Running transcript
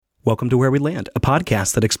Welcome to Where We Land, a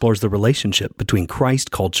podcast that explores the relationship between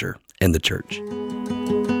Christ culture and the church.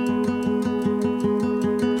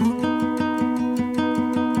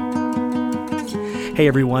 Hey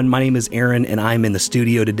everyone, my name is Aaron, and I'm in the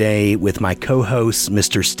studio today with my co-host,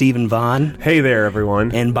 Mr. Stephen Vaughn. Hey there,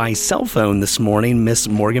 everyone. And by cell phone this morning, Miss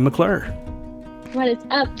Morgan McClure. What is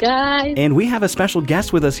up, guys? And we have a special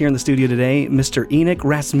guest with us here in the studio today, Mr. Enoch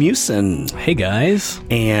Rasmussen. Hey, guys.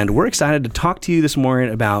 And we're excited to talk to you this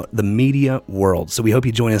morning about the media world. So we hope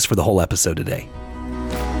you join us for the whole episode today.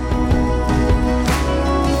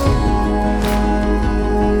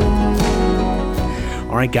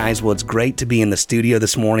 All right, guys. Well, it's great to be in the studio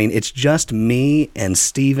this morning. It's just me and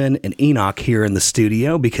Stephen and Enoch here in the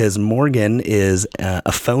studio because Morgan is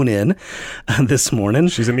a phone-in this morning.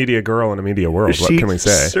 She's a media girl in a media world. What can we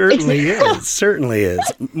say? Certainly is. Certainly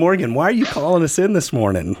is. Morgan, why are you calling us in this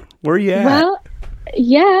morning? Where are you at? Well,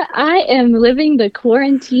 yeah, I am living the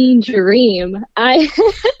quarantine dream. I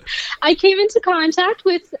came into contact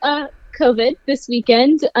with COVID this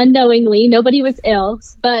weekend unknowingly. Nobody was ill,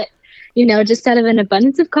 but you know, just out of an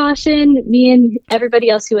abundance of caution, me and everybody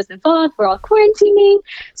else who was involved, we're all quarantining.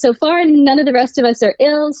 So far, none of the rest of us are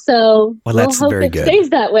ill, so we'll hope it stays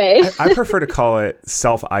that way. I prefer to call it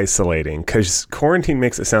self-isolating because quarantine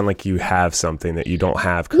makes it sound like you have something that you don't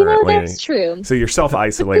have currently. You know, that's true. So you're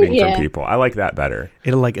self-isolating from people. I like that better.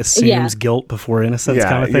 It like assumes guilt before innocence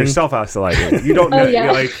kind of thing. You're self-isolating. You don't know.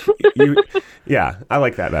 You're like, I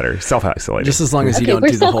like that better. Self-isolating. Just as long as you don't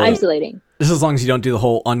do the whole... self-isolating. Just as long as you don't do the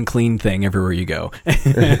whole unclean thing everywhere you go.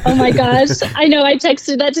 Oh my gosh. I know. I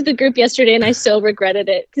texted that to the group yesterday and I so regretted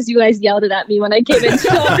it because you guys yelled it at me when I came into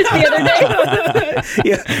the office the other day.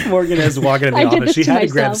 Yeah, Morgan is walking in the office. She had to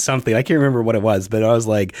grab something. I can't remember what it was, but I was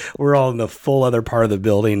like, we're all in the full other part of the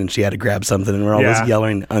building and she had to grab something and we're all just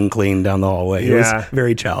yelling unclean down the hallway. It was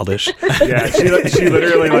very childish. Yeah, she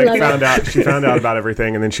literally found out about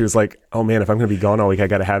everything and then she was like, oh man, if I'm going to be gone all week, I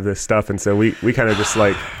got to have this stuff. And so we kind of just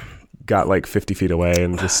got 50 feet away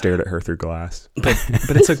and just stared at her through glass. But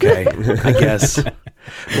it's okay, I guess.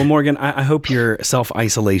 Well, Morgan, I hope your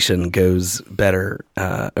self-isolation goes better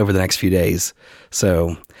over the next few days.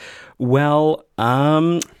 So,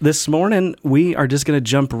 this morning we are just going to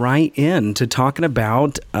jump right into talking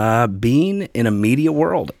about being in a media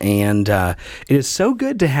world. And it is so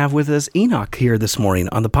good to have with us Enoch here this morning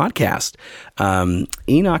on the podcast.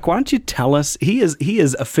 Enoch, why don't you tell us, he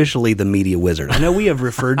is officially the media wizard. I know we have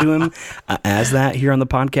referred to him as that here on the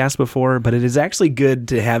podcast before, but it is actually good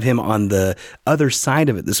to have him on the other side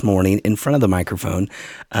of it this morning in front of the microphone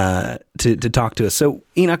to talk to us. So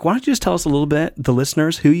Enoch, why don't you just tell us a little bit, the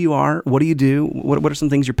listeners, who you are, what do you do? What are some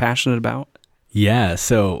things you're passionate about? Yeah,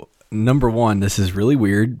 so number one, this is really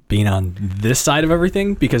weird being on this side of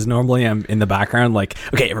everything because normally I'm in the background like,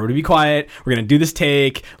 okay, everybody be quiet. We're going to do this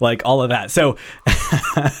take, like all of that. So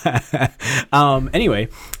anyway,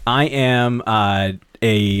 I am I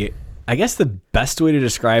guess the best way to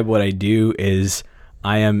describe what I do is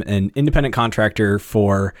I am an independent contractor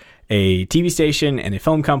for a TV station and a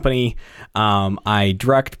film company. I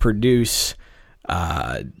direct, produce,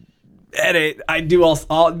 edit. I do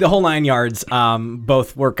all the whole 9 yards.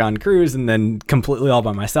 Both work on crews and then completely all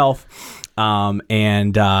by myself.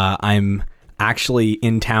 And I'm actually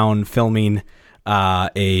in town filming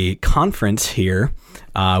a conference here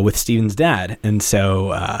with Steven's dad, and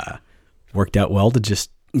so worked out well to just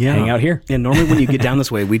hang out here. And normally when you get down this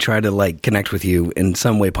way, we try to connect with you in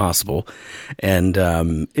some way possible. And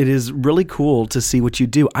it is really cool to see what you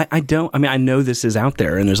do. I know this is out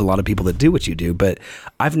there and there's a lot of people that do what you do, but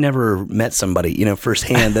I've never met somebody,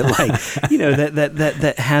 firsthand that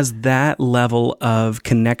that has that level of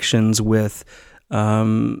connections with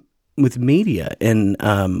media and,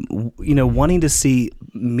 wanting to see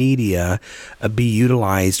media be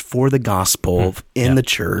utilized for the gospel in the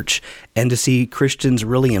church and to see Christians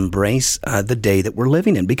really embrace the day that we're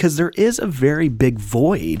living in, because there is a very big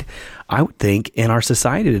void, I would think, in our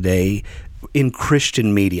society today in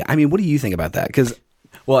Christian media. I mean, what do you think about that?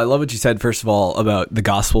 Well, I love what you said, first of all, about the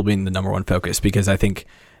gospel being the number one focus, because I think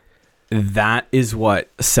that is what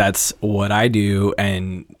sets what I do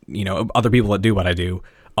and, other people that do what I do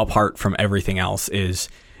apart from everything else. Is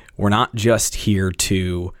we're not just here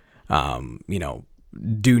to,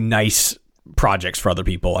 do nice projects for other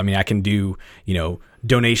people. I mean, I can do,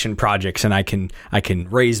 donation projects and I can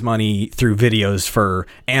raise money through videos for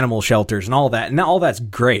animal shelters and all that. And all that's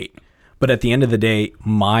great. But at the end of the day,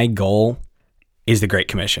 my goal is the Great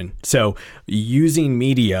Commission. So using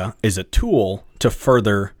media is a tool to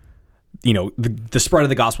further, the spread of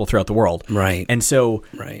the gospel throughout the world. Right. And so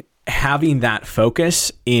having that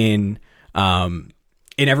focus in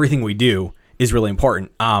everything we do is really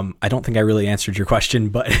important. I don't think I really answered your question,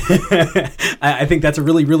 but I think that's a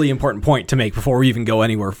really, really important point to make before we even go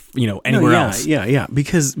anywhere, anywhere else. Yeah.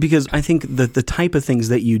 Because I think that the type of things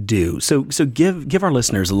that you do. So give our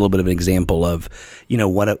listeners a little bit of an example of,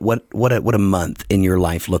 what a month in your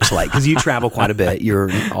life looks like, because you travel quite a bit.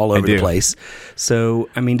 You're all over the place. So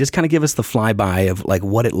I mean, just kind of give us the flyby of like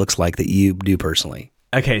what it looks like that you do personally.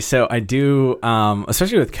 Okay, so I do,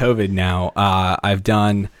 especially with COVID now. I've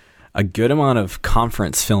done a good amount of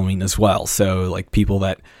conference filming as well. So like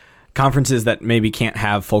conferences that maybe can't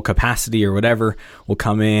have full capacity or whatever will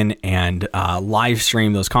come in and live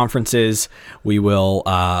stream those conferences. We will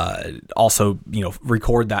also,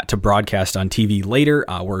 record that to broadcast on TV later.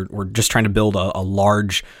 We're just trying to build a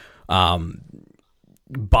large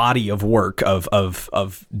body of work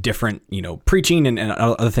of different, preaching and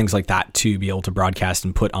other things like that to be able to broadcast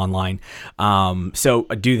and put online. So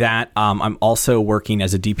I do that. I'm also working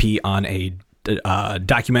as a DP on a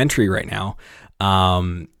documentary right now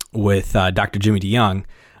with Dr. Jimmy DeYoung.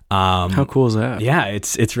 How cool is that? Yeah,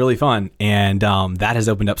 it's really fun. And that has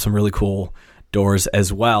opened up some really cool doors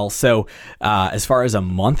as well. So as far as a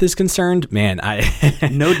month is concerned, man,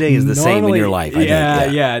 no day is the same in your life.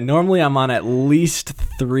 Yeah. Normally I'm on at least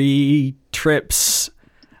 3 trips.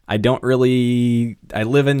 I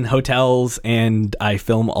live in hotels and I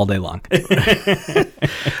film all day long.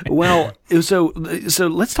 Well, so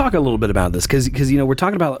let's talk a little bit about this because we're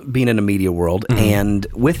talking about being in a media world, and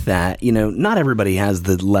with that, not everybody has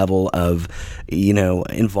the level of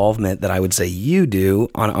involvement that I would say you do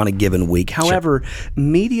on a given week. However,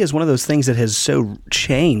 media is one of those things that has so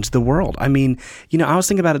changed the world. I mean, I was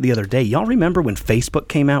thinking about it the other day. Y'all remember when Facebook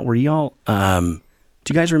came out? Were y'all? Do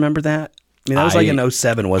you guys remember that? I mean, that was like in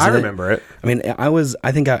 2007, wasn't it? I remember it. I mean,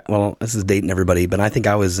 this is dating everybody, but I think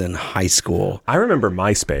I was in high school. I remember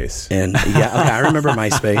MySpace. And I remember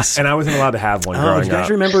MySpace. And I wasn't allowed to have one growing up. Do you guys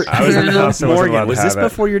remember? I was in the house. Morgan, was this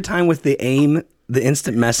before your time with the AIM, the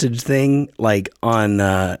instant message thing, like on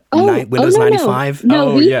Windows 95?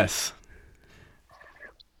 No, yes.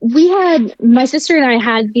 My sister and I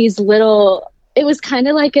had these little, it was kind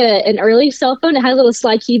of like an early cell phone. It had a little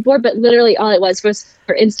slide keyboard, but literally all it was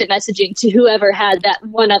for instant messaging to whoever had that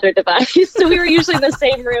one other device. So we were usually in the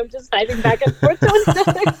same room just typing back and forth to one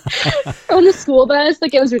another on the school bus.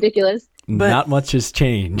 Like, it was ridiculous. But not much has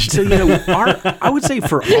changed. So, I would say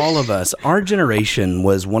for all of us, our generation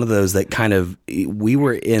was one of those that kind of, we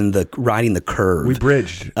were riding the curve. We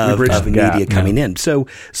bridged of the gap. Media coming in. So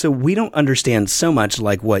we don't understand so much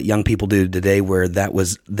like what young people do today, where that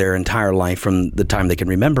was their entire life from the time they can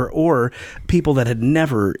remember, or people that had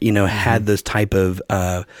never, had those type of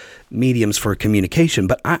mediums for communication.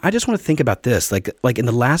 But I just want to think about this, like in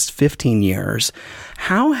the last 15 years,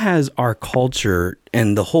 how has our culture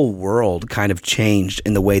and the whole world kind of changed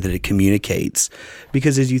in the way that it communicates?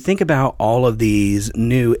 Because as you think about all of these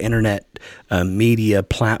new internet media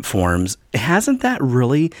platforms, hasn't that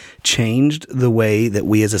really changed the way that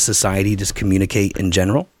we as a society just communicate in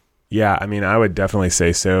general? Yeah, I mean, I would definitely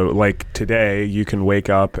say so. Like today, you can wake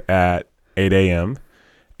up at 8 a.m.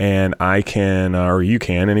 and I can, or you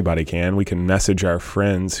can, anybody can, we can message our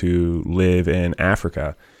friends who live in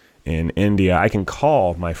Africa, in India. I can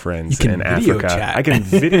call my friends in Africa. Chat. I can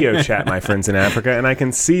video chat my friends in Africa, and I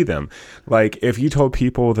can see them. Like, if you told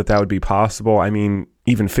people that would be possible, I mean,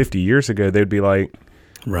 even 50 years ago, they'd be like,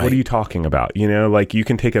 right. What are you talking about? Like, you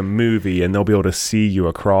can take a movie and they'll be able to see you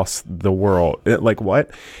across the world. Like,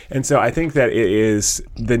 what? And so I think that it is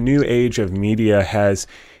the new age of media has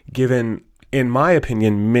given, in my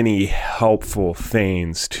opinion, many helpful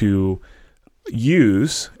things to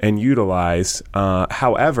use and utilize.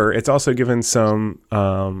 However, it's also given some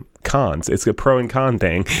cons. It's a pro and con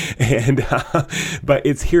thing, but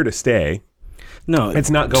it's here to stay. No, it's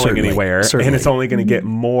not going anywhere, and it's only going to get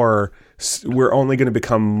more. We're only going to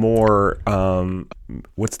become more.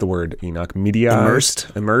 What's the word, Enoch? Media immersed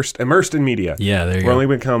in media. Yeah, there you go. We're only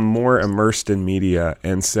become more immersed in media,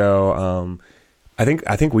 and so I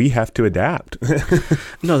think we have to adapt.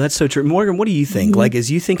 No, that's so true. Morgan, what do you think? Like, as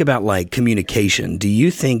you think about like communication, do you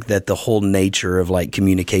think that the whole nature of like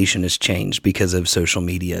communication has changed because of social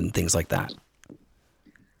media and things like that?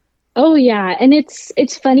 Oh yeah, and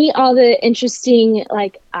it's funny, all the interesting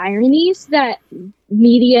like ironies that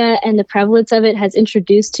media and the prevalence of it has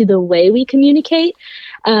introduced to the way we communicate.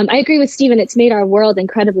 I agree with Stephen, it's made our world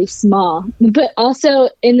incredibly small, but also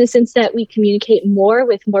in the sense that we communicate more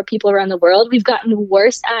with more people around the world. We've gotten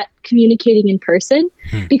worse at communicating in person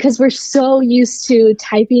because we're so used to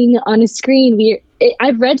typing on a screen.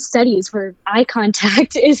 I've read studies where eye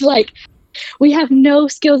contact is like We have no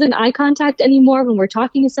skills in eye contact anymore when we're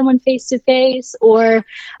talking to someone face to face, or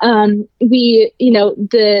the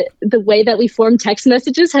way that we form text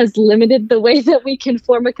messages has limited the way that we can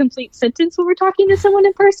form a complete sentence when we're talking to someone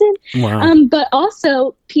in person. Wow. But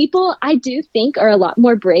also, people, I do think, are a lot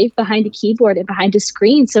more brave behind a keyboard and behind a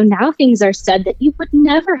screen. So now things are said that you would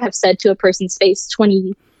never have said to a person's face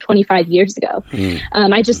 25 years ago.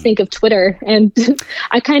 I just think of Twitter, and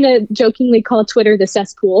I kind of jokingly call Twitter the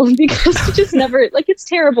cesspool because you just never, like, it's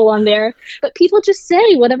terrible on there, but people just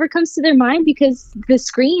say whatever comes to their mind because the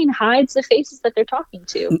screen hides the faces that they're talking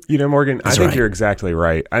to. You know, Morgan, That's I think right. you're exactly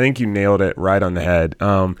right. I think you nailed it right on the head.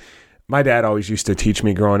 My dad always used to teach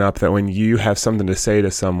me growing up that when you have something to say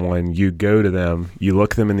to someone, you go to them, you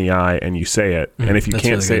look them in the eye, and you say it. And if you That's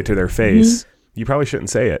can't really say good. it to their face, you probably shouldn't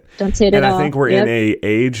say it. Don't say it And at I all. think we're Yep. in a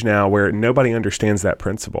age now where nobody understands that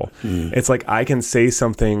principle. It's like I can say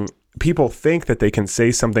something. People think that they can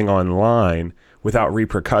say something online without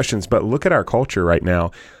repercussions, but look at our culture right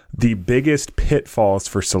now. The biggest pitfalls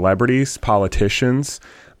for celebrities, politicians,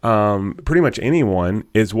 pretty much anyone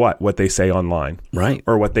is what they say online, Right.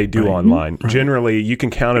 or what they do online. Generally, you can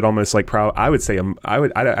count it almost like I would say I'm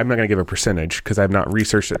not going to give a percentage because I've not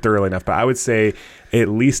researched it thoroughly enough, but I would say at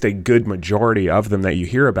least a good majority of them that you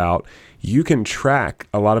hear about, you can track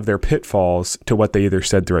a lot of their pitfalls to what they either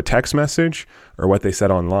said through a text message or what they said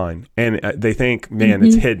online. And they think, man,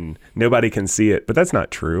 it's hidden. Nobody can see it. But that's not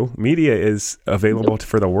true. Media is available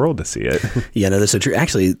for the world to see it. Yeah, no, that's so true.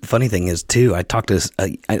 Actually, the funny thing is, too, I talked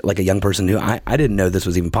to like a young person who I didn't know this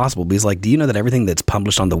was even possible. But he's like, do you know that everything that's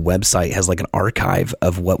published on the website has like an archive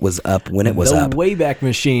of what was up when it was the up? Wayback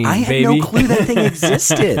Machine, I had baby. no clue that thing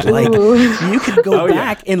existed. Like, you could go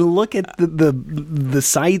back and look at the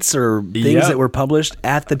sites or things Yep. that were published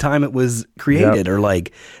at the time it was created, or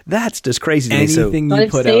like, that's just crazy to me. So Anything you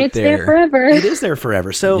Let's put say out it's there forever. it is there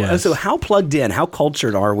forever. So, Yes. so how plugged in, how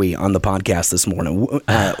cultured are we on the podcast this morning?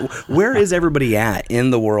 Where is everybody at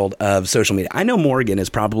in the world of social media? I know Morgan is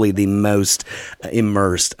probably the most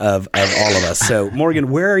immersed of all of us. So, Morgan,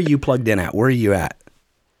 where are you plugged in at? Where are you at?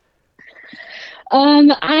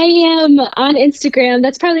 I am on Instagram.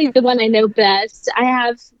 That's probably the one I know best. I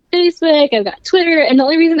have Facebook, I've got Twitter, and the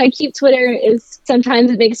only reason I keep Twitter is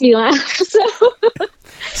sometimes it makes me laugh.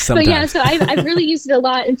 Sometimes. So I've really used it a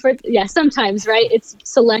lot, and sometimes, right? It's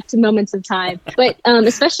select moments of time, but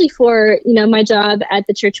especially for my job at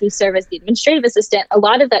the church we serve as the administrative assistant, a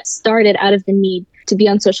lot of that started out of the need to be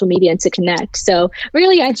on social media and to connect. So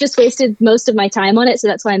really, I just wasted most of my time on it. So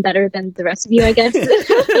that's why I'm better than the rest of you, I guess.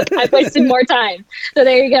 I've wasted more time. So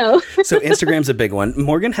there you go. So Instagram's a big one.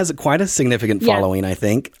 Morgan has quite a significant Yeah. following, I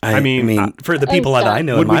think. I mean, for the people that I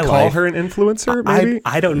know would in we my call life, her an influencer, maybe?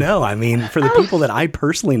 I don't know. I mean, for the people that I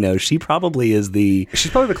personally know, she probably is the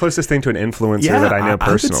She's probably the closest thing to an influencer that I know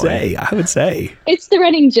personally. I would say. It's the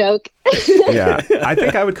running joke. Yeah. I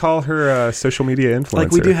think I would call her a social media influencer.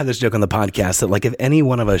 Like, we do have this joke on the podcast that, like, if any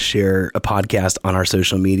one of us share a podcast on our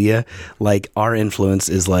social media, like, our influence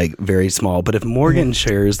is, like, very small. But if Morgan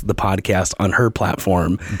shares the podcast on her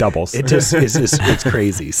platform, doubles. it just it's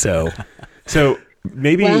crazy. So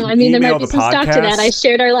maybe Well, I mean, there email might be the some stock to that. I podcast.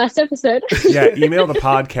 shared our last episode. Yeah, email the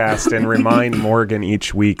podcast and remind Morgan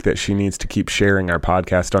each week that she needs to keep sharing our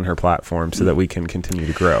podcast on her platform so that we can continue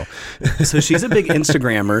to grow. so she's a big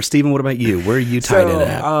Instagrammer. Steven, what about you? Where are you tied in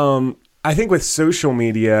at? I think with social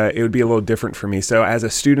media, it would be a little different for me. So as a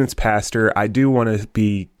student's pastor, I do want to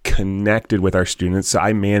be connected with our students. So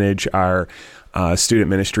I manage our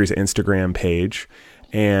student ministry's Instagram page.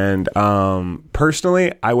 And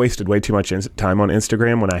personally, I wasted way too much time on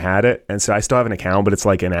Instagram when I had it. And so I still have an account, but it's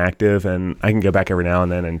like inactive, and I can go back every now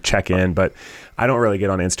and then and check in. But I don't really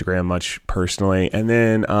get on Instagram much personally. And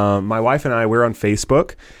then my wife and I, we're on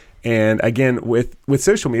Facebook. And again, with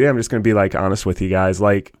social media, I'm just going to be like honest with you guys.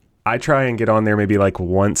 Like, I try and get on there maybe like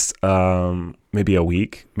once, maybe a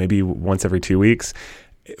week, maybe once every 2 weeks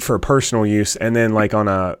for personal use. And then like on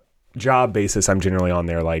a job basis, I'm generally on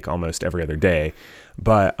there like almost every other day.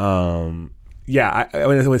 But yeah,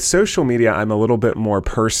 with social media, I'm a little bit more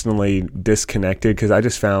personally disconnected because I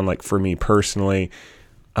just found, like, for me personally,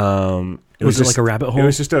 Was it like a rabbit hole? It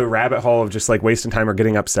was just a rabbit hole of just like wasting time or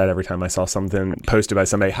getting upset every time I saw something posted by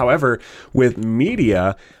somebody. However, with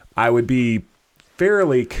media, I would be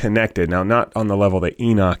fairly connected. Now, not on the level that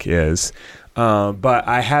Enoch is, but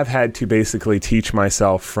I have had to basically teach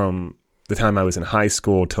myself from the time I was in high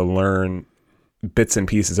school to learn bits and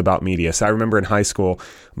pieces about media. So I remember in high school,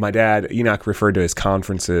 my dad, Enoch, referred to his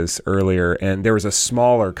conferences earlier, and there was a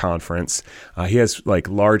smaller conference. He has like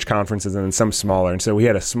large conferences and then some smaller. And so we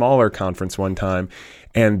had a smaller conference one time,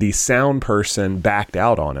 and the sound person backed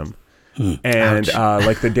out on him. And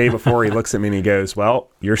like the day before, he looks at me and he goes, "Well,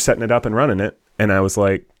 you're setting it up and running it." And I was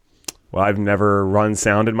like, well, I've never run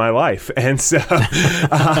sound in my life. And so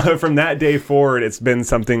from that day forward, it's been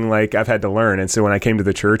something like I've had to learn. And so when I came to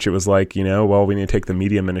the church, it was like, well, we need to take the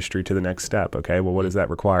media ministry to the next step. Okay, well, what does that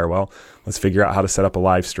require? Well, let's figure out how to set up a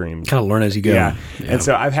live stream. Kind of learn as you go. Yeah. And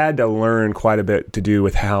so I've had to learn quite a bit to do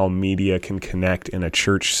with how media can connect in a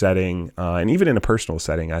church setting and even in a personal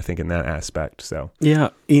setting, I think, in that aspect. So yeah.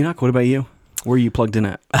 Enoch, what about you? Where are you plugged in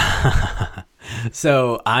at?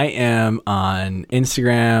 So I am on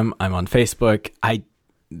Instagram. I'm on Facebook.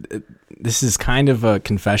 This is kind of a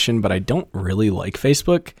confession, but I don't really like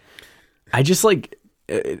Facebook. I just like,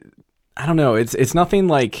 I don't know. It's nothing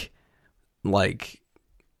like,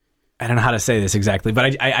 I don't know how to say this exactly,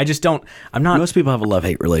 but I just don't, I'm not. Most people have a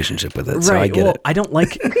love-hate relationship with it, so I get it. I don't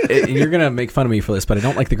like, and you're going to make fun of me for this, but I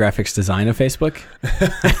don't like the graphics design of Facebook.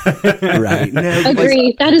 Right. No,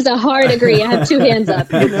 agree. That is a hard agree. I have two hands up.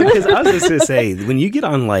 Because I was just going to say, when you get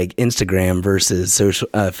on like Instagram versus social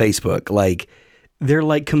Facebook, like they're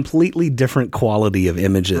like completely different quality of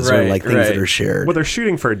images or like things that are shared. Well, they're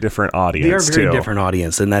shooting for a different audience. They are a very different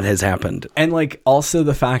audience, and that has happened. And like also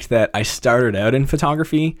the fact that I started out in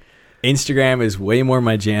photography, Instagram is way more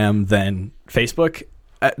my jam than Facebook.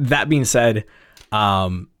 That being said,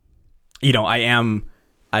 I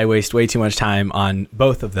waste way too much time on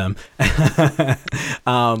both of them.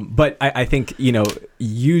 But I think,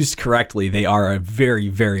 used correctly, they are a very,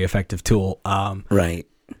 very effective tool. Right.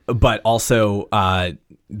 But also,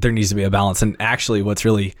 there needs to be a balance. And actually, what's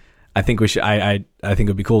really, I think I think it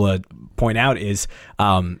would be cool to point out is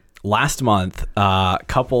last month, a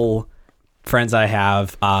couple friends I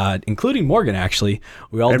have, including Morgan, actually,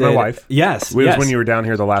 we all and did. My wife. Yes, it was when you were down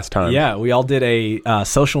here the last time. Yeah, we all did a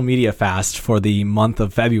social media fast for the month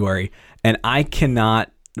of February, and I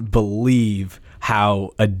cannot believe how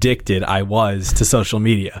addicted I was to social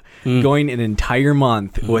media. Going an entire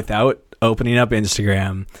month without opening up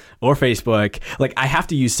Instagram or Facebook. Like, I have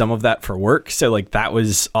to use some of that for work, so like that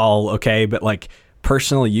was all okay, but like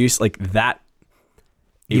personal use, like that,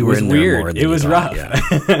 it was weird. It was rough.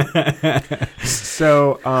 Yeah.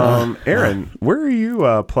 So, Aaron, where are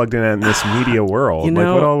you plugged in this media world?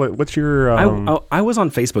 What's your? I was on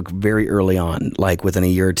Facebook very early on, like within a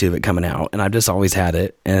year or two of it coming out, and I've just always had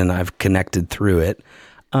it, and I've connected through it.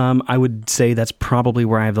 I would say that's probably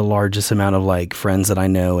where I have the largest amount of like friends that I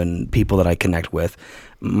know and people that I connect with.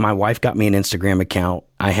 My wife got me an Instagram account.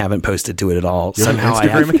 I haven't posted to it at all. You have an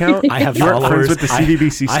Instagram account? I have you followers. Friends with the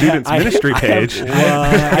CVBC Students Ministry page.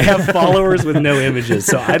 I have followers with no images,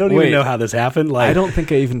 so I don't even know how this happened. Like, I don't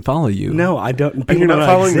think I even follow you. No, I don't. And you're not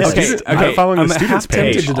following the students. I'm not following the students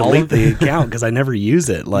page. Tempted to delete the account because I never use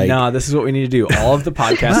it. Like, no, this is what we need to do. All of the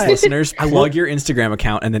podcast listeners, plug your Instagram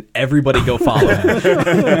account, and then everybody go follow him.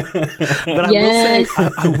 But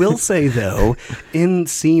I will say though, in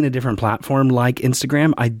seeing a different platform like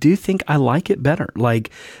Instagram, I do think I like it better.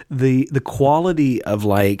 Like the quality of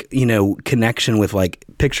like, connection with like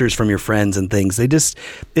pictures from your friends and things. It's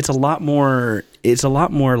a lot more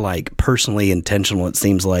like personally intentional, it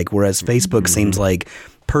seems like, whereas Facebook seems like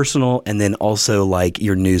personal and then also like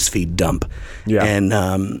your newsfeed dump. Yeah. And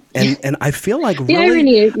I feel like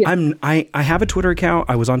I have a Twitter account.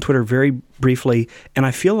 I was on Twitter very briefly, and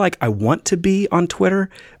I feel like I want to be on Twitter,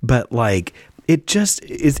 but like it just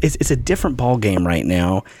it's a different ball game right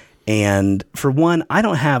now. And for one, I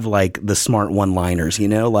don't have like the smart one-liners,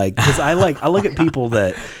 like, because I look at people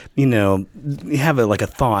that, have a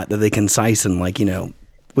thought that they concise in like,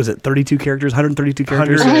 was it 32 characters, 132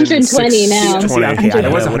 characters? 120 now. Okay,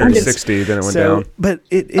 it was 160, then it went down. But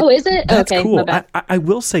is it? That's okay, cool. I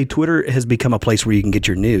will say Twitter has become a place where you can get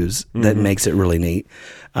your news that makes it really neat.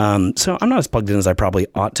 So I'm not as plugged in as I probably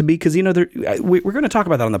ought to be because, we're going to talk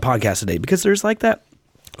about that on the podcast today because there's like that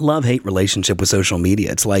love-hate relationship with social media.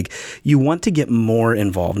 It's like you want to get more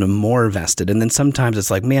involved and more vested, and then sometimes it's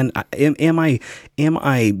like, man, am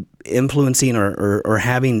I influencing or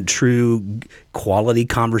having true quality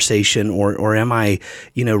conversation, or am I,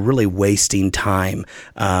 really wasting time,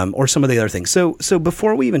 or some of the other things. So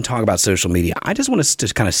before we even talk about social media, I just want us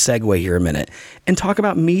to kind of segue here a minute and talk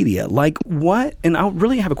about media. Like what, and I'll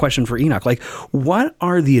really have a question for Enoch, like what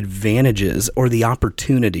are the advantages or the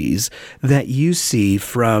opportunities that you see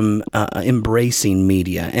from embracing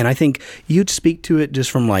media? And I think you'd speak to it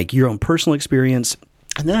just from like your own personal experience.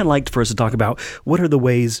 And then I'd like for us to talk about what are the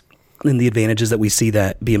ways and the advantages that we see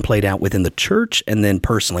that being played out within the church and then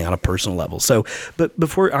personally on a personal level. So, but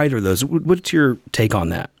before either of those, what's your take on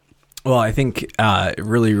that? Well, I think it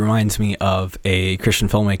really reminds me of a Christian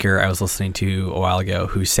filmmaker I was listening to a while ago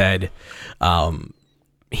who said,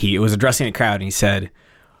 he was addressing a crowd and he said,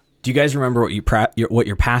 do you guys remember what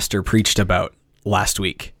your pastor preached about last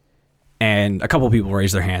week? And a couple of people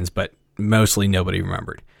raised their hands, but mostly nobody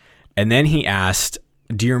remembered. And then he asked,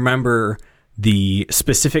 do you remember the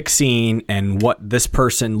specific scene and what this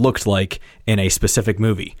person looked like in a specific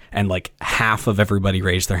movie? And like half of everybody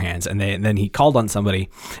raised their hands. And then he called on somebody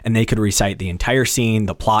and they could recite the entire scene,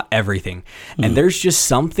 the plot, everything. And there's just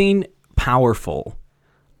something powerful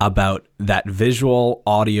about that visual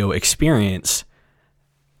audio experience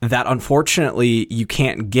that unfortunately you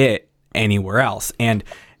can't get anywhere else. And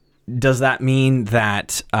does that mean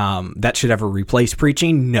that that should ever replace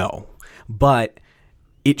preaching? No. But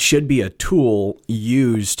it should be a tool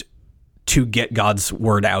used to get God's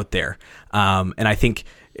word out there. And I think,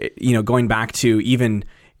 going back to even,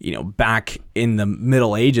 back in the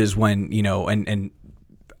Middle Ages when, and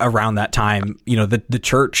around that time, the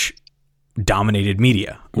church dominated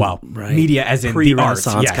media. Wow. Right. Media as in the arts.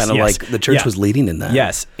 Yes, kind of like the church was leading in that.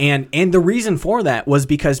 Yes. And the reason for that was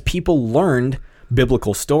because people learned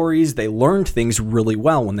biblical stories. They learned things really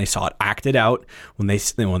well when they saw it acted out, when they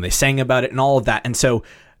sang about it and all of that. And so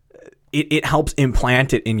it helps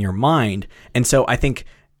implant it in your mind. And so I think,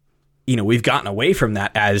 we've gotten away from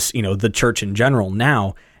that as, the church in general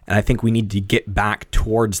now. And I think we need to get back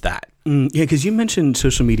towards that. Yeah, because you mentioned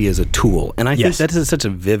social media as a tool, and I think that is such a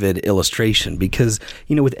vivid illustration because,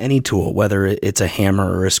 with any tool, whether it's a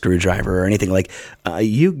hammer or a screwdriver or anything, like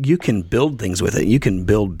you can build things with it. You can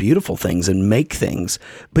build beautiful things and make things,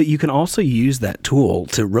 but you can also use that tool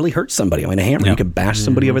to really hurt somebody. I mean, a hammer, you can bash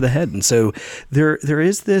somebody over the head. And so there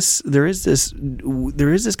is this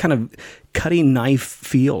kind of cutting knife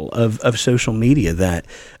feel of social media that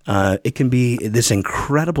it can be this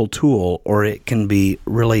incredible tool, or it can be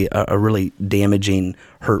really a really damaging,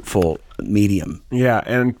 hurtful medium. Yeah,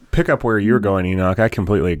 and pick up where you're going, Enoch. I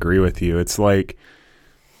completely agree with you. It's like,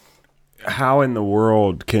 how in the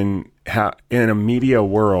world in a media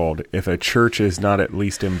world, if a church is not at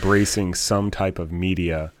least embracing some type of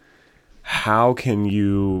media, how can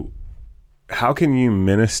you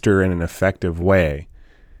minister in an effective way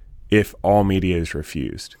if all media is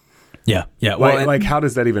refused? Yeah. Well, how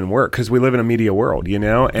does that even work? Because we live in a media world,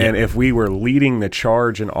 and if we were leading the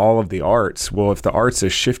charge in all of the arts, well, if the arts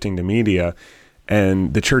is shifting to media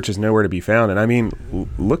and the church is nowhere to be found, and I mean,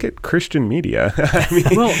 look at Christian media.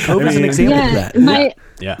 COVID is an example of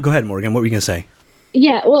that. Go ahead, Morgan. What were you going to say?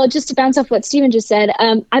 Yeah, well, just to bounce off what Stephen just said,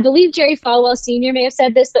 I believe Jerry Falwell Sr. may have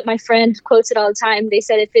said this, but my friend quotes it all the time. They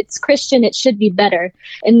said, if it's Christian, it should be better.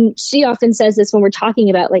 And she often says this when we're talking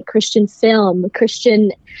about like Christian film,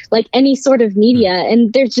 Christian, like any sort of media.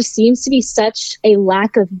 And there just seems to be such a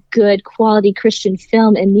lack of good quality Christian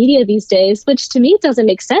film and media these days, which to me doesn't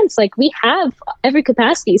make sense. Like, we have every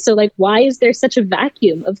capacity. So like, why is there such a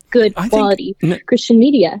vacuum of good quality Christian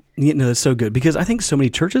media? That's so good, because I think so many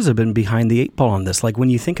churches have been behind the eight ball on this. Like,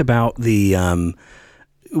 when you think about the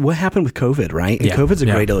what happened with COVID, right? And COVID's a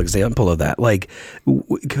great example of that. Like,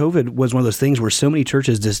 COVID was one of those things where so many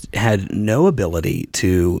churches just had no ability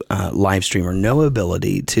to live stream or no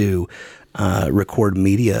ability to record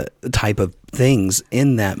media type of things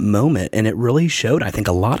in that moment, and it really showed. I think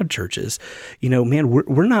a lot of churches,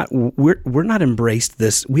 we're not embraced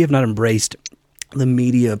this. We have not embraced the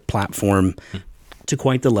media platform to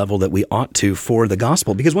quite the level that we ought to for the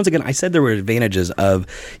gospel. Because once again, I said there were advantages of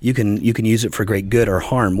you can use it for great good or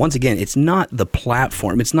harm. Once again, it's not the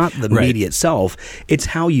platform, it's not the media itself, it's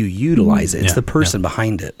how you utilize it. It's the person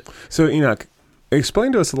behind it. So Enoch,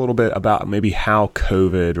 explain to us a little bit about maybe how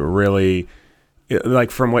COVID really,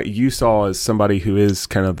 like, from what you saw as somebody who is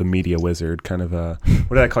kind of the media wizard, kind of a,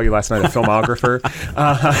 what did I call you last night, a filmographer?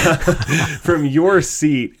 From your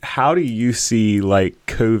seat, how do you see, like,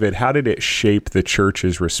 COVID, how did it shape the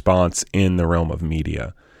church's response in the realm of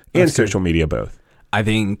media and social media both? I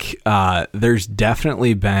think there's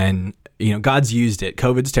definitely been, God's used it.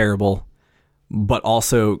 COVID's terrible, but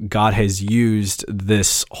also God has used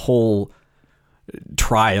this whole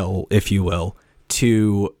trial, if you will,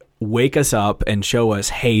 to wake us up and show us,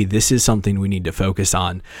 hey, this is something we need to focus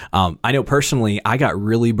on. I know personally, I got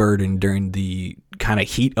really burdened during the kind of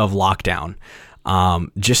heat of lockdown.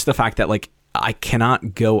 Just the fact that, like, I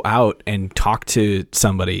cannot go out and talk to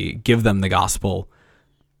somebody, give them the gospel,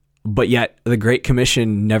 but yet the Great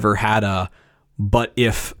Commission never had a but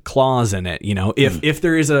if clause in it. If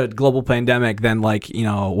there is a global pandemic, then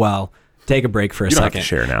take a break for a second. Don't have to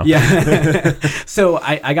share now. Yeah. So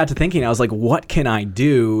I got to thinking, I was like, what can I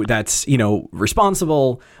do that's,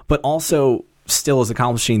 responsible, but also still is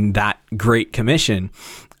accomplishing that Great Commission,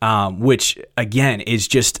 which again is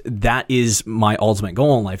that is my ultimate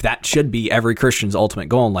goal in life. That should be every Christian's ultimate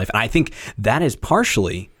goal in life. And I think that is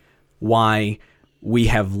partially why we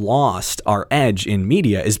have lost our edge in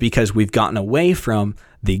media is because we've gotten away from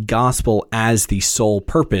the gospel as the sole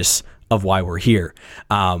purpose of why we're here.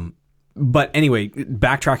 But anyway,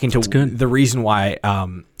 backtracking to the reason why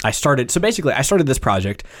I started. So basically, I started this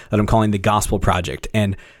project that I'm calling the Gospel Project.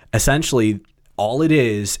 And essentially, all it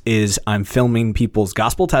is I'm filming people's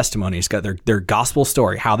gospel testimonies, got their gospel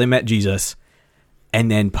story, how they met Jesus,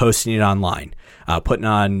 and then posting it online, putting it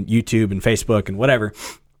on YouTube and Facebook and whatever,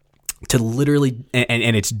 to literally,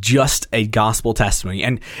 and it's just a gospel testimony.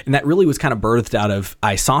 And that really was kind of birthed out of,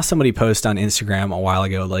 I saw somebody post on Instagram a while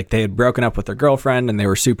ago, like they had broken up with their girlfriend and they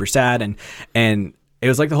were super sad. And it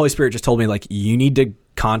was like the Holy Spirit just told me, like, you need to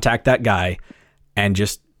contact that guy and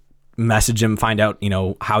just message him, find out,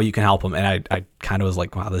 how you can help him. And I kind of was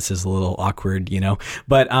like, wow, this is a little awkward,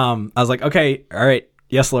 but I was like, okay, all right.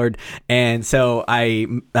 Yes, Lord. And so I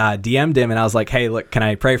DM'd him and I was like, hey, look, can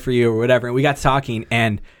I pray for you or whatever? And we got to talking,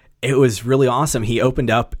 and it was really awesome. He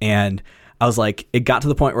opened up, and I was like, it got to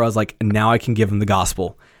the point where I was like, now I can give him the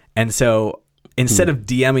gospel. And so instead of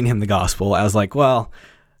DMing him the gospel, I was like, well,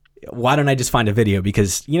 why don't I just find a video?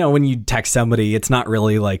 Because, when you text somebody, it's not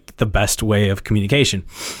really like the best way of communication.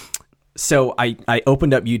 So I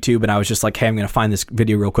opened up YouTube and I was just like, hey, I'm going to find this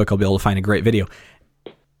video real quick. I'll be able to find a great video.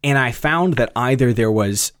 And I found that either there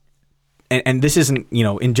was, and this isn't,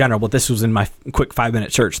 in general, but this was in my quick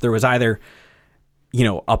 5-minute search. There was either,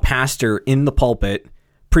 a pastor in the pulpit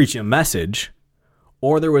preaching a message,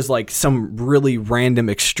 or there was like some really random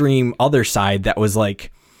extreme other side that was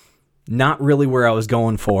like not really where I was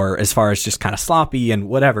going for, as far as just kind of sloppy and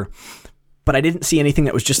whatever. But I didn't see anything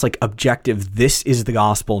that was just like objective. This is the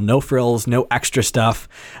gospel, no frills, no extra stuff.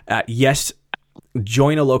 Yes,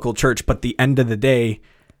 join a local church, but the end of the day,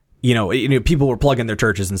 people were plugging their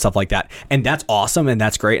churches and stuff like that. And that's awesome and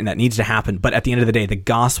that's great and that needs to happen. But at the end of the day, the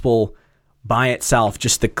gospel by itself,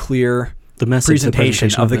 just the clear presentation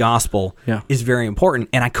of the gospel is very important.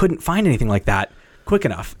 And I couldn't find anything like that quick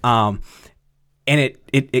enough. And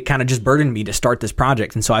it kind of just burdened me to start this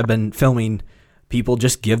project. And so I've been filming people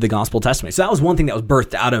just give the gospel testimony. So that was one thing that was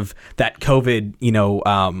birthed out of that COVID,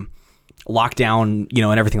 lockdown,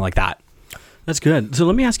 and everything like that. That's good. So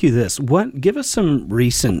let me ask you this. Give us some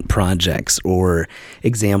recent projects or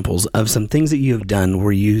examples of some things that you have done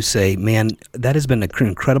where you say, man, that has been an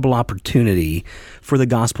incredible opportunity for the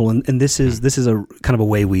gospel. And this is a kind of a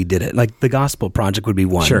way we did it. Like the Gospel Project would be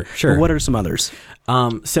one. Sure. But what are some others?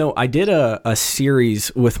 So I did a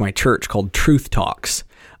series with my church called Truth Talks.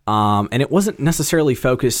 And it wasn't necessarily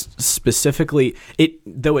focused specifically,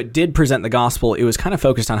 though it did present the gospel, it was kind of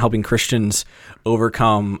focused on helping Christians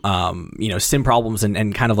overcome, sin problems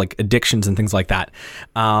and kind of like addictions and things like that.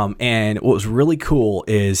 And what was really cool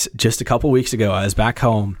is just a couple weeks ago, I was back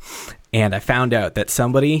home and I found out that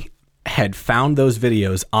somebody had found those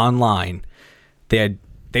videos online.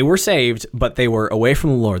 They were saved, but they were away from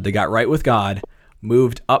the Lord. They got right with God,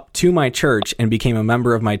 moved up to my church and became a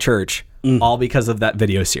member of my church. All because of that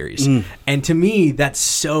video series. And to me, that's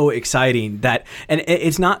so exciting and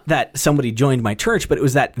it's not that somebody joined my church, but it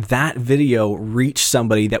was that video reached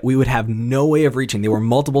somebody that we would have no way of reaching. They were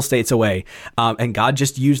multiple states away. And God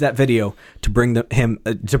just used that video to bring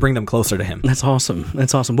them closer to him. That's awesome.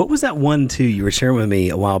 What was that one too you were sharing with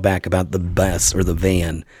me a while back about the bus or the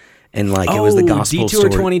van? And it was the gospel Detour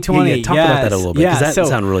story. 2020. Yeah, talk about that a little bit, because that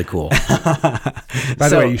sounded really cool. By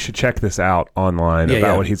the way, you should check this out online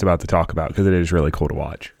about what he's about to talk about, because it is really cool to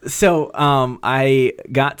watch. So I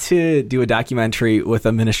got to do a documentary with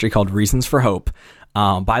a ministry called Reasons for Hope.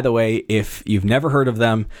 By the way, if you've never heard of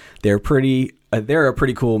them, they're a pretty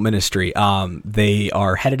cool ministry. They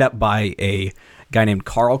are headed up by a guy named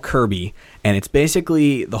Carl Kirby, and it's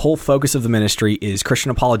basically the whole focus of the ministry is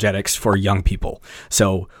Christian apologetics for young people.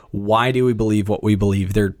 So why do we believe what we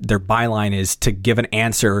believe? Their byline is to give an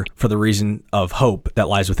answer for the reason of hope that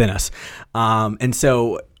lies within us. And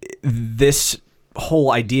so this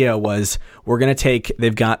whole idea was, we're going to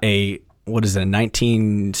they've got a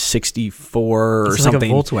 1964 or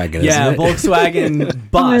something. Like a Volkswagen, yeah, isn't it?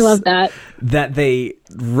 Volkswagen bus. I love that they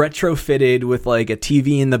retrofitted with like a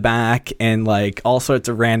TV in the back and like all sorts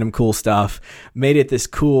of random cool stuff. Made it this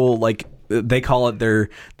cool, like they call it their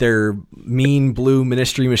mean blue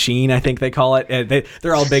ministry machine, I think they call it.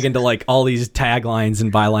 They're all big into like all these taglines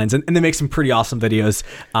and bylines, and they make some pretty awesome videos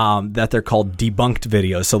that they're called debunked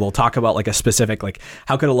videos. So they'll talk about like a specific, like,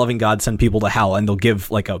 how could a loving God send people to hell, and they'll give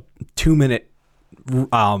like a 2-minute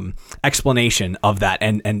explanation of that,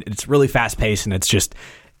 and it's really fast paced, and it's just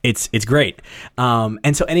it's great.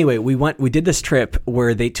 And so anyway, we did this trip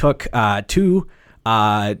where they took two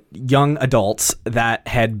young adults that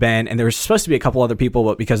had been, and there was supposed to be a couple other people,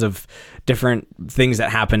 but because of different things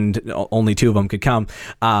that happened, only 2 of them could come.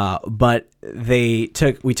 But we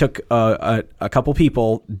took a couple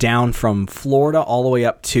people down from Florida all the way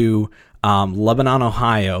up to Lebanon,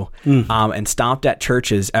 Ohio, and stopped at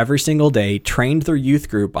churches every single day, trained their youth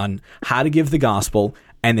group on how to give the gospel,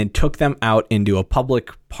 and then took them out into a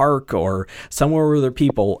public park or somewhere where there are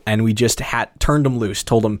people, and we just turned them loose,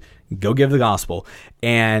 told them, go give the gospel.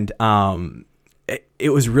 And it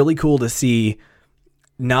was really cool to see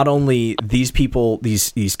not only these people,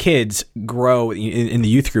 these kids grow in the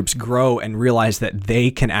youth groups, grow and realize that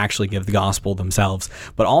they can actually give the gospel themselves,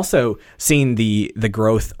 but also seeing the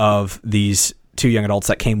growth of these 2 young adults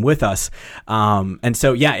that came with us. And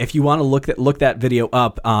so, yeah, if you want to look that video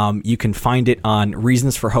up, you can find it on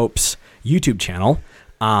Reasons for Hope's YouTube channel.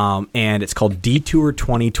 And it's called Detour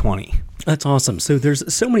 2020. That's awesome. So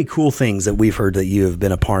there's so many cool things that we've heard that you have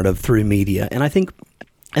been a part of through media. And I think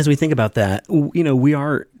as we think about that, we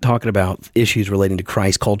are talking about issues relating to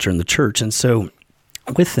Christ culture in the church. And so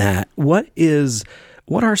with that, what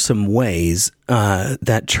are some ways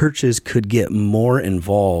that churches could get more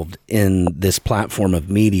involved in this platform of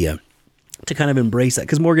media to kind of embrace that?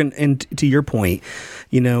 Because Morgan, and to your point,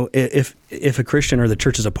 if a Christian or the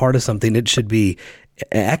church is a part of something, it should be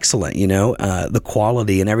excellent, the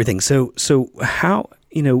quality and everything. So how,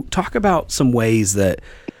 talk about some ways that,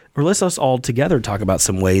 or let's us all together talk about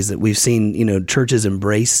some ways that we've seen, churches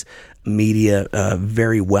embrace media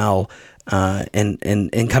very well and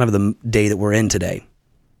kind of the day that we're in today.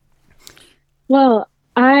 Well,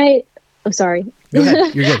 I'm sorry. Go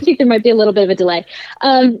ahead. You're good. I think there might be a little bit of a delay.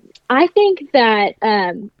 I think that,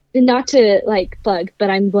 not to plug, but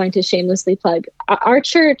I'm going to shamelessly plug our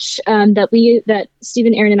church that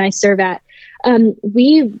Stephen, Aaron, and I serve at.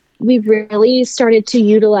 We've really started to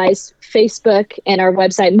utilize Facebook and our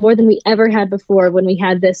website more than we ever had before when we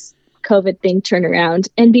had this COVID thing turn around.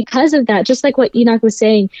 And because of that, just like what Enoch was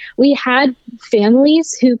saying, we had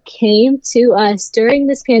families who came to us during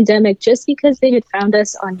this pandemic just because they had found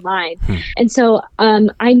us online. And so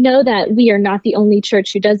I know that we are not the only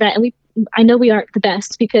church who does that. And I know we aren't the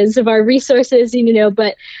best because of our resources,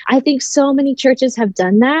 but I think so many churches have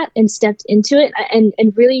done that and stepped into it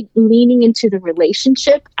and really leaning into the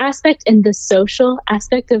relationship aspect and the social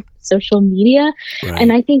aspect of social media. Right.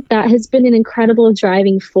 And I think that has been an incredible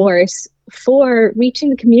driving force for reaching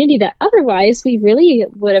the community that otherwise we really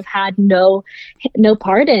would have had no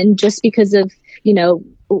part in, just because of,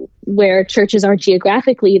 where churches are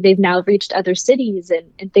geographically. They've now reached other cities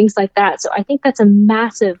and things like that. So I think that's a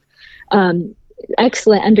massive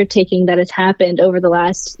excellent undertaking that has happened over the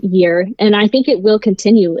last year. And I think it will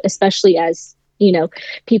continue, especially as,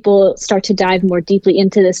 people start to dive more deeply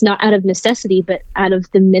into this, not out of necessity, but out of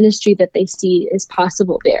the ministry that they see is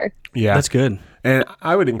possible there. Yeah, that's good. And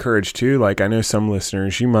I would encourage too, I know some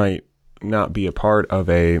listeners, you might not be a part of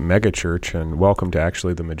a mega church, and welcome to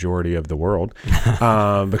actually the majority of the world,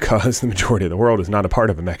 because the majority of the world is not a part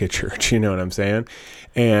of a mega church. You know what I'm saying?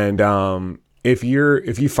 And, if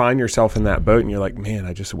you find yourself in that boat and you're like, man,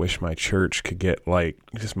 I just wish my church could get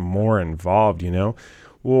just more involved,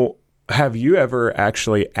 well, have you ever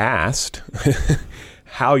actually asked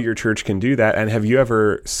how your church can do that? And have you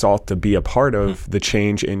ever sought to be a part of the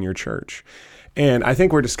change in your church? And I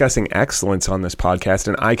think we're discussing excellence on this podcast,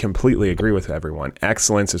 and I completely agree with everyone.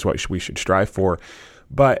 Excellence is what we should strive for.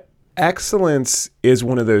 But excellence is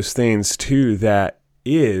one of those things too that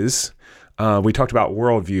is... we talked about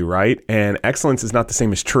worldview, right? And excellence is not the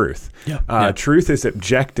same as truth. Yeah. Truth is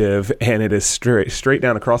objective, and it is straight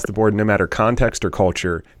down across the board, no matter context or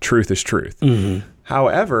culture. Truth is truth. Mm-hmm.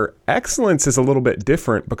 However, excellence is a little bit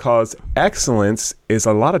different, because excellence is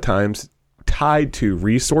a lot of times tied to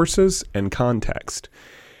resources and context.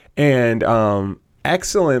 And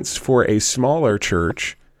excellence for a smaller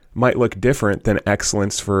church might look different than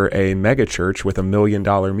excellence for a mega church with $1 million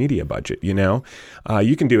media budget.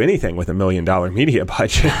 You can do anything with $1 million media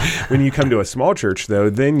budget. When you come to a small church, though,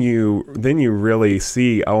 then you really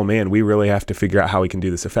see, oh man, we really have to figure out how we can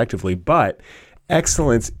do this effectively. But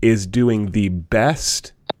excellence is doing the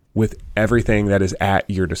best with everything that is at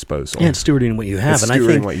your disposal. And stewarding what you have.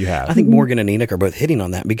 I think Morgan and Enoch are both hitting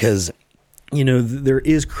on that, because there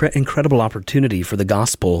is incredible opportunity for the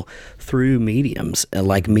gospel through mediums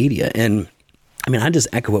like media. And I just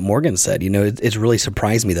echo what Morgan said. It's really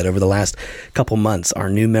surprised me that over the last couple months, our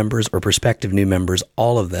new members or prospective new members,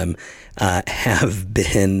 all of them have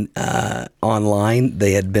been online.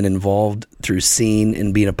 They had been involved through seeing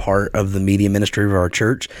and being a part of the media ministry of our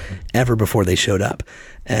church ever before they showed up.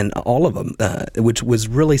 And all of them, which was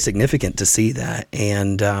really significant to see that.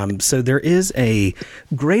 And so there is a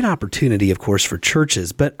great opportunity, of course, for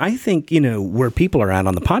churches. But I think, where people are at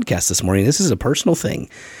on the podcast this morning, this is a personal thing,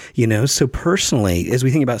 So personally, as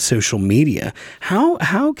we think about social media,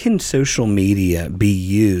 how can social media be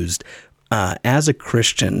used as a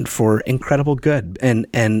Christian for incredible good and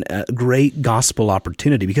a great gospel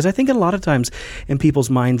opportunity? Because I think a lot of times in people's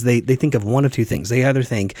minds, they think of one of two things. They either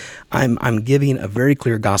think I'm giving a very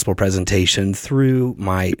clear gospel presentation through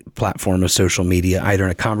my platform of social media, either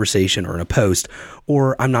in a conversation or in a post,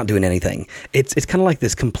 or I'm not doing anything. It's kind of like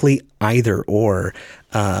this complete either or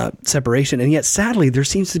separation. And yet, sadly, there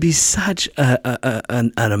seems to be such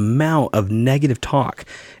an amount of negative talk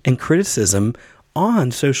and criticism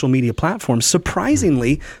on social media platforms,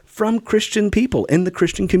 surprisingly, from Christian people in the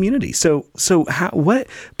Christian community. So how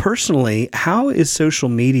is social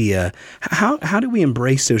media, how do we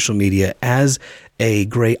embrace social media as a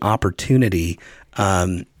great opportunity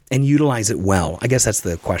and utilize it well? I guess that's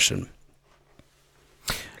the question.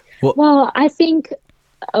 Well, I think...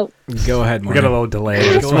 Oh, go ahead, Morgan. We got a little delay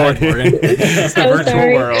this morning. It's the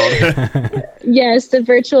virtual world. Yes, the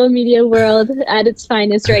virtual media world at its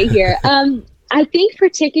finest right here. I think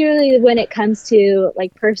particularly when it comes to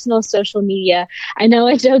like personal social media, I know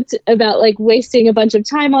I joked about like wasting a bunch of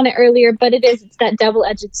time on it earlier, but it's that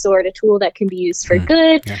double-edged sword, a tool that can be used for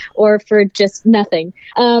good or for just nothing,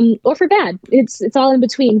 or for bad. It's all in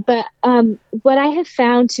between. But what I have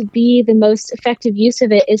found to be the most effective use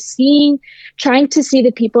of it is trying to see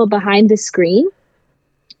the people behind the screen,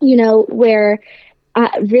 where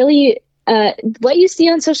really what you see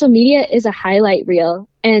on social media is a highlight reel.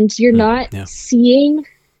 And you're not seeing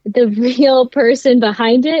the real person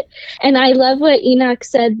behind it. And I love what Enoch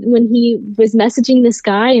said when he was messaging this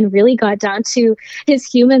guy and really got down to his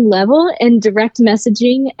human level and direct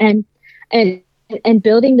messaging and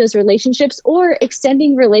building those relationships or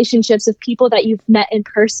extending relationships of people that you've met in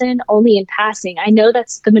person only in passing. I know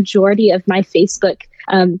that's the majority of my Facebook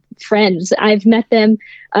friends. I've met them,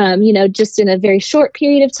 just in a very short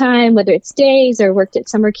period of time, whether it's days or worked at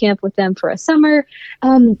summer camp with them for a summer.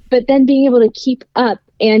 But then being able to keep up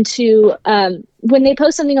and to, when they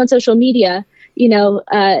post something on social media,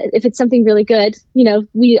 if it's something really good,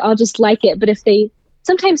 we all just like it. But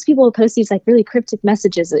sometimes people will post these like really cryptic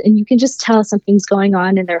messages and you can just tell something's going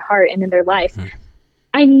on in their heart and in their life.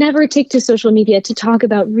 I never take to social media to talk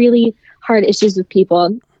about really hard issues with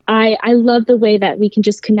people. I love the way that we can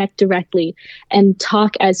just connect directly and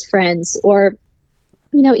talk as friends or,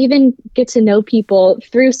 even get to know people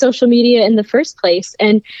through social media in the first place.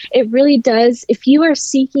 And it really does, if you are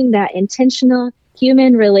seeking that intentional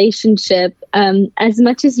human relationship as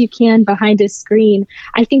much as you can behind a screen,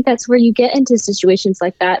 I think that's where you get into situations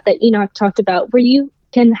like that Enoch talked about, where you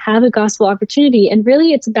can have a gospel opportunity. And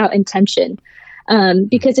really it's about intention.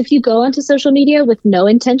 Because if you go onto social media with no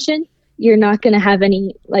intention, you're not going to have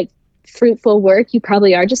any fruitful work. You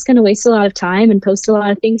probably are just going to waste a lot of time and post a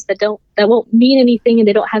lot of things that won't mean anything and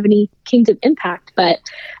they don't have any kingdom impact. But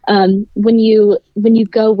when you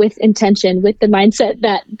go with intention, with the mindset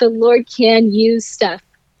that the Lord can use stuff,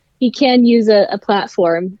 He can use a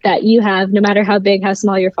platform that you have, no matter how big, how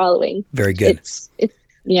small your following. Very good. It's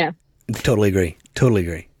yeah. Totally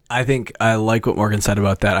agree. I think I like what Morgan said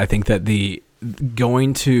about that. I think that the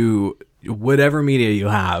going to whatever media you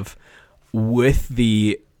have with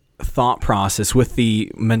the thought process, with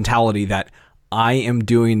the mentality that I am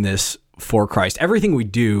doing this for Christ. Everything we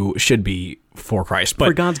do should be for Christ, but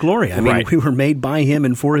for God's glory. I mean, we were made by Him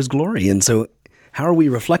and for His glory. And so how are we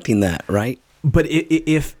reflecting that, right? But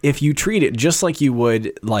if you treat it just like you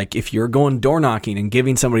would, like if you're going door knocking and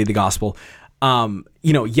giving somebody the gospel,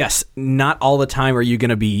 yes, not all the time are you going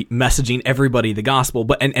to be messaging everybody the gospel,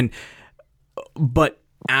 but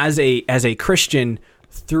as a Christian,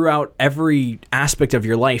 throughout every aspect of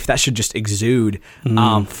your life, that should just exude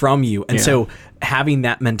from you. And so having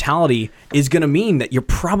that mentality is going to mean that you're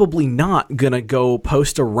probably not going to go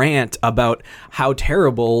post a rant about how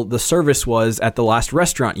terrible the service was at the last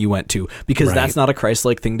restaurant you went to, because that's not a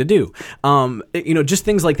Christ-like thing to do. Just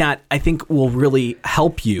things like that, I think will really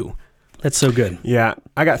help you. That's so good. Yeah.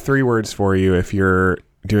 I got 3 words for you. If you're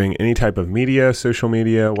doing any type of media, social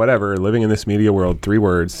media, whatever, living in this media world, 3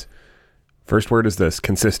 words. First word is this: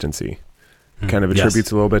 consistency. Kind of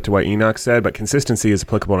attributes a little bit to what Enoch said, but consistency is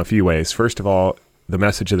applicable in a few ways. First of all, the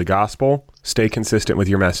message of the gospel: stay consistent with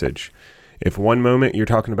your message. If one moment you're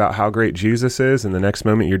talking about how great Jesus is and the next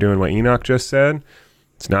moment you're doing what Enoch just said,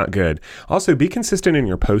 It's not good. Also, be consistent in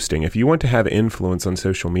your posting. If you want to have influence on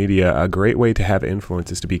social media, a great way to have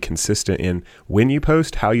influence is to be consistent in when you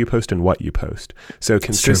post, how you post, and what you post. So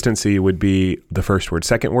consistency would be the first word.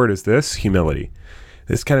 Second word is this, humility.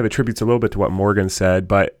 This kind of attributes a little bit to what Morgan said,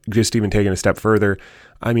 but just even taking a step further,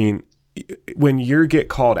 I mean, when you get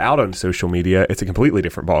called out on social media, it's a completely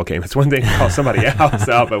different ballgame. It's one thing to call somebody else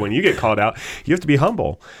out, but when you get called out, you have to be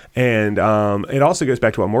humble. And it also goes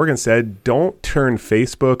back to what Morgan said. Don't turn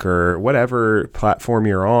Facebook or whatever platform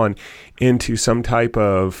you're on into some type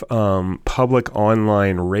of public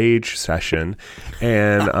online rage session,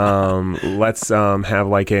 and let's have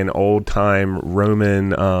like an old time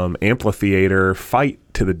Roman amphitheater fight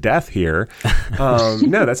to the death here.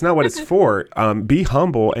 No, that's not what it's for. Be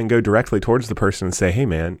humble and go directly towards the person and say, hey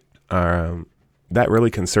man, that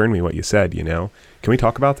really concerned me what you said, you know, can we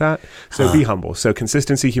talk about that? So be humble. So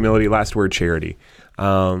consistency, humility, last word, charity.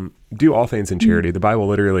 Do all things in charity. The Bible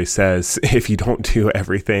literally says if you don't do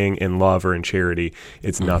everything in love or in charity,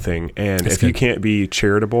 it's nothing. And if you can't be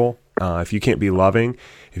charitable, if you can't be loving,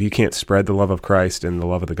 if you can't spread the love of Christ and the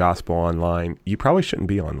love of the gospel online, you probably shouldn't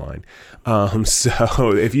be online.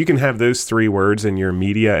 So if you can have those three words in your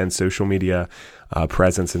media and social media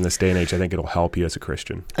presence in this day and age, I think it'll help you as a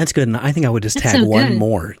Christian. That's good. And I think I would just tag one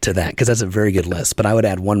more to that, because that's a very good list. But I would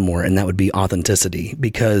add one more, and that would be authenticity,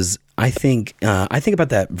 because I think about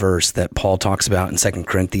that verse that Paul talks about in 2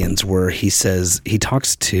 Corinthians, where he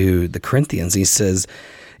talks to the Corinthians. He says,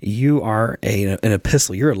 you are an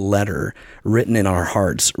epistle, you're a letter written in our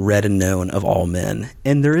hearts, read and known of all men.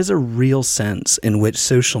 And there is a real sense in which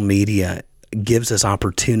social media gives us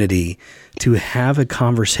opportunity to have a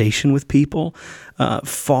conversation with people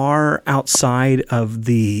far outside of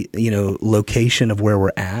the location of where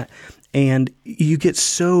we're at. And you get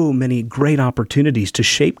so many great opportunities to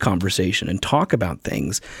shape conversation and talk about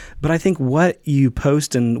things. But I think what you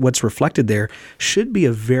post and what's reflected there should be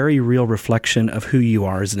a very real reflection of who you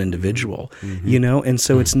are as an individual, And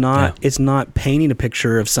so it's not painting a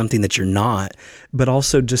picture of something that you're not, but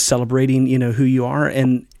also just celebrating, who you are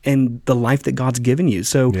and the life that God's given you.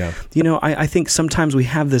 So, I think sometimes we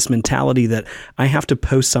have this mentality that I have to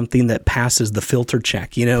post something that passes the filter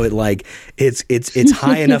check. It's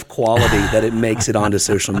high enough quality that it makes it onto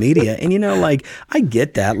social media. And, I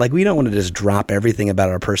get that. Like, we don't want to just drop everything about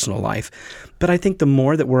our personal life. But I think the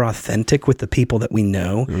more that we're authentic with the people that we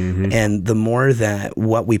know, and the more that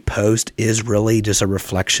what we post is really just a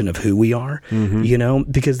reflection of who we are,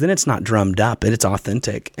 because then it's not drummed up, it's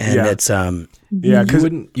authentic, and it's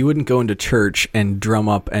you wouldn't go into church and drum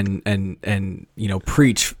up and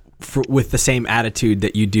preach with the same attitude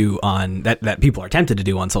that you do on that people are tempted to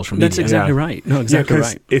do on social media. That's exactly right. No, exactly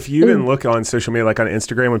right. If you even look on social media, like on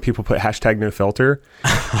Instagram, when people put #NoFilter,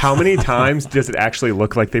 how many times does it actually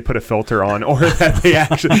look like they put a filter on, or that they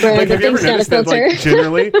actually like? Have you ever noticed that? Like,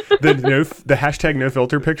 generally, the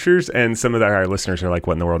 #NoFilter pictures, and some of our listeners are like,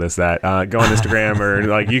 "What in the world is that?" Go on Instagram, or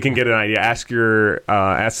like you can get an idea. Ask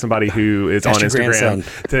somebody who is on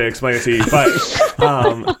Instagram to explain it to you.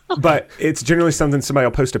 But it's generally something somebody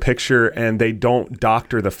will post a picture and they don't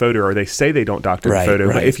doctor the photo, or they say they don't doctor the photo.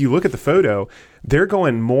 Right. But if you look at the photo, they're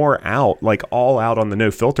going more out, like all out on the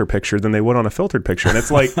no filter picture than they would on a filtered picture. And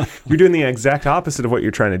it's like you're doing the exact opposite of what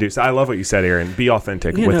you're trying to do. So I love what you said, Aaron. Be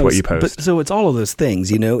authentic with what you post. So it's all of those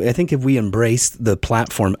things, I think if we embrace the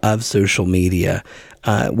platform of social media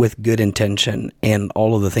with good intention and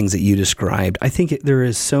all of the things that you described, I think there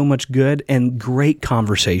is so much good and great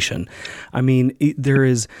conversation. I mean, there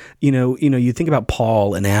is, you think about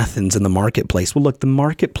Paul in Athens in the marketplace. Well, look, the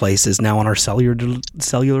marketplace is now on our cellular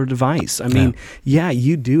device. I mean,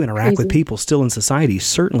 you do interact with people still in society.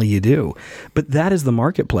 Certainly you do. But that is the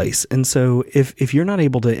marketplace. And so if you're not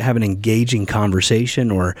able to have an engaging conversation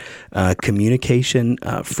or communication,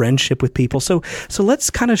 friendship with people. So let's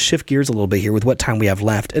kind of shift gears a little bit here with what time we have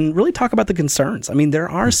left and really talk about the concerns. I mean, there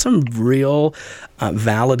are some real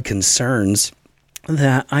valid concerns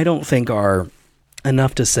that I don't think are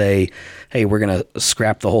enough to say, hey, we're going to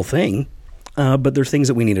scrap the whole thing. But there's things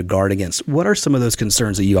that we need to guard against. What are some of those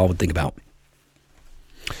concerns that you all would think about?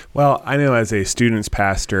 Well, I know as a students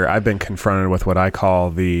pastor, I've been confronted with what I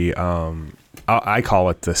call I call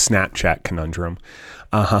it the Snapchat conundrum,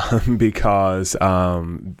 because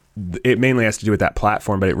it mainly has to do with that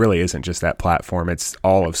platform, but it really isn't just that platform. It's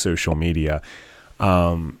all of social media.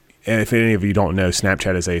 And if any of you don't know,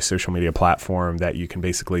 Snapchat is a social media platform that you can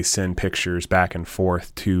basically send pictures back and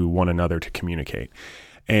forth to one another to communicate.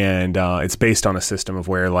 And it's based on a system of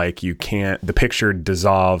where, like, the picture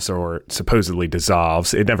dissolves, or supposedly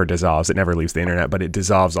dissolves. It never dissolves. It never leaves the internet, but it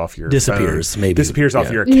dissolves off your phone. Disappears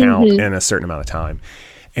off your account in a certain amount of time.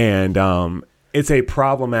 And it's a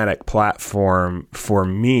problematic platform for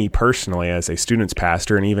me personally as a student's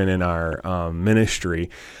pastor, and even in our ministry.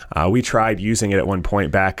 We tried using it at one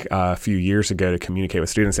point back a few years ago to communicate with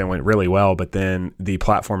students, and it went really well. But then the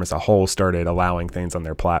platform as a whole started allowing things on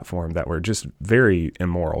their platform that were just very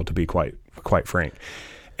immoral, to be quite frank.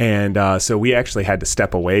 And so we actually had to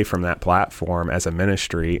step away from that platform as a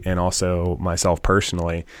ministry, and also myself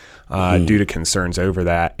personally, due to concerns over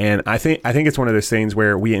that. And I think it's one of those things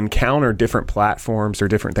where we encounter different platforms or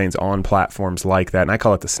different things on platforms like that. And I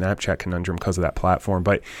call it the Snapchat conundrum because of that platform,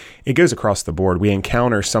 but it goes across the board. We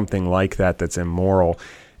encounter something like that that's immoral,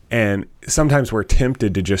 and sometimes we're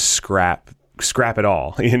tempted to just scrap it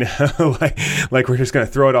all, like we're just going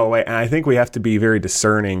to throw it all away. And I think we have to be very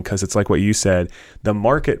discerning, because it's like what you said, the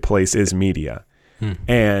marketplace is media.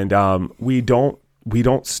 And we don't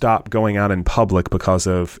stop going out in public because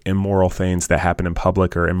of immoral things that happen in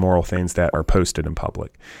public or immoral things that are posted in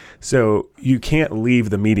public. So you can't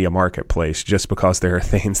leave the media marketplace just because there are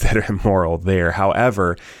things that are immoral there.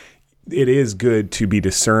 However, it is good to be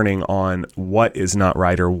discerning on what is not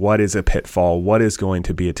right, or what is a pitfall, what is going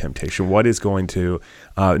to be a temptation, what is going to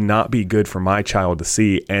not be good for my child to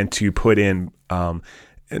see, and to put in,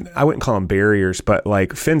 and I wouldn't call them barriers, but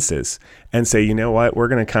like fences, and say, you know what, we're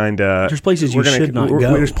going to kind of... There's places you should not go.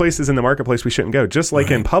 There's places in the marketplace we shouldn't go. Just like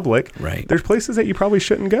in public, there's places that you probably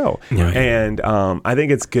shouldn't go. Right. And I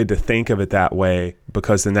think it's good to think of it that way,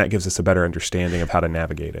 because then that gives us a better understanding of how to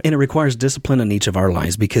navigate it. And it requires discipline in each of our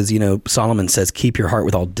lives, because, Solomon says, keep your heart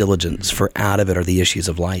with all diligence, for out of it are the issues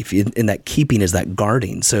of life. And that keeping is that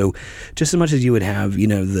guarding. So just as much as you would have,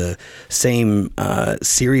 the same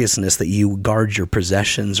seriousness that you guard your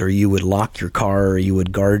possessions, or you would lock your car, or you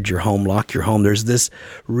would guard your home, lock your home, there's this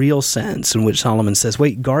real sense in which Solomon says,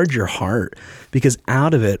 wait, guard your heart, because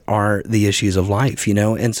out of it are the issues of life,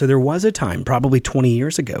 And so there was a time, probably 20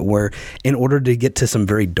 years ago, where in order to get to some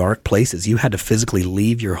very dark places, you had to physically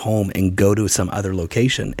leave your home and go to some other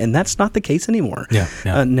location. And that's not the case anymore.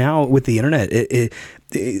 Now with the internet,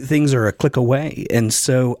 things are a click away. And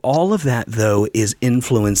so all of that, though, is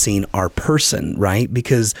influencing our person, right?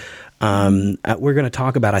 Because we're going to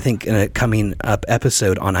talk about, I think, in a coming up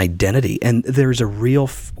episode on identity. And there's a real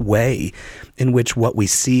way in which what we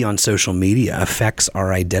see on social media affects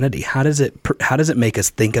our identity. How does it make us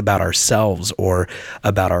think about ourselves, or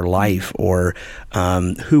about our life, or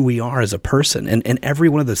who we are as a person? And every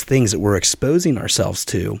one of those things that we're exposing ourselves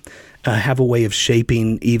to have a way of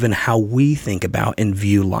shaping even how we think about and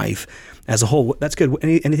view life as a whole. That's good.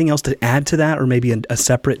 Anything else to add to that, or maybe a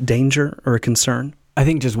separate danger or a concern? I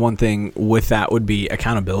think just one thing with that would be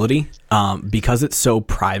accountability, because it's so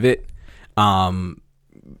private.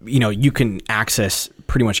 You can access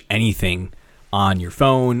pretty much anything on your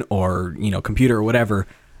phone or, computer or whatever,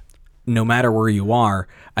 no matter where you are.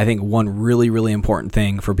 I think one really, really important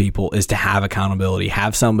thing for people is to have accountability,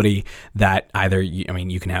 have somebody that either,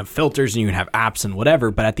 you can have filters and you can have apps and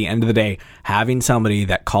whatever, but at the end of the day, having somebody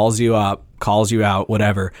that calls you up, calls you out,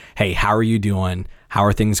 whatever, hey, how are you doing? How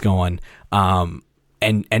are things going?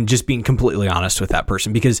 And just being completely honest with that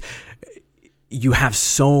person, because you have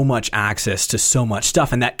so much access to so much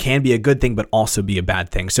stuff, and that can be a good thing, but also be a bad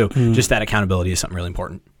thing. So just that accountability is something really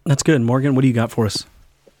important. That's good. Morgan, what do you got for us?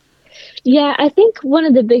 Yeah, I think one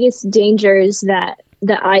of the biggest dangers that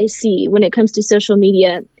I see when it comes to social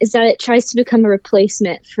media is that it tries to become a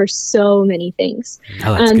replacement for so many things.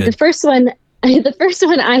 Oh, that's good. The first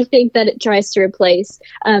one I think that it tries to replace,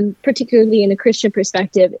 particularly in a Christian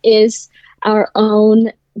perspective, is our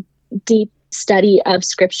own deep study of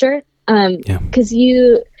Scripture. Because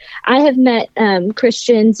I have met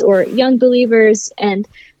Christians or young believers, and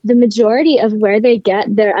the majority of where they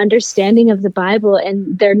get their understanding of the Bible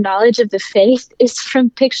and their knowledge of the faith is from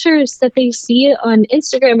pictures that they see on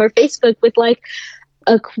Instagram or Facebook with like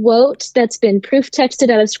a quote that's been proof texted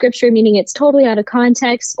out of Scripture, meaning it's totally out of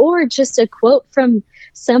context, or just a quote from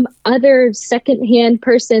some other secondhand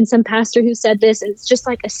person, some pastor who said this, and it's just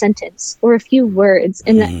like a sentence or a few words.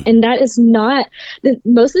 And that is not,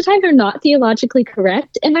 most of the time they're not theologically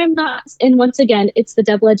correct. And once again, it's the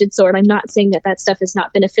double-edged sword. I'm not saying that stuff is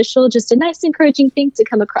not beneficial, just a nice encouraging thing to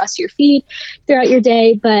come across your feed throughout your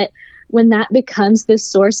day. But when that becomes the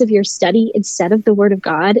source of your study instead of the Word of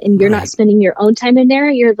God, and you're not spending your own time in there,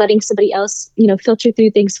 you're letting somebody else, filter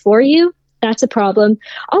through things for you, that's a problem.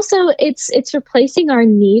 Also, it's replacing our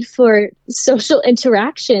need for social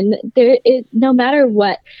interaction. No matter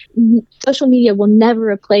what, social media will never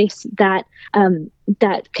replace that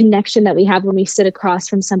connection that we have when we sit across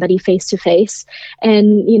from somebody face to face.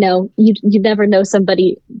 And you never know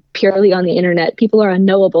somebody purely on the internet. People are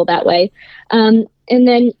unknowable that way. And And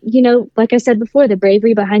then, like I said before, the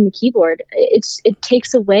bravery behind the keyboard, it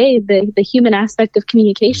takes away the human aspect of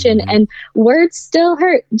communication, and words still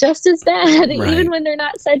hurt just as bad, even when they're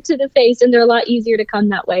not said to the face, and they're a lot easier to come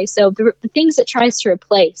that way. So the things it tries to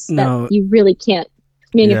replace that you really can't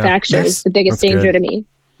manufacture is the biggest danger to me.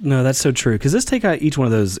 No, that's so true. Because let's take out each one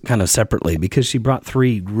of those kind of separately, because she brought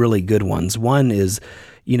three really good ones. One is,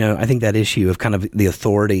 I think that issue of kind of the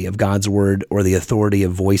authority of God's word, or the authority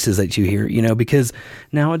of voices that you hear, because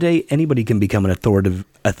nowadays anybody can become an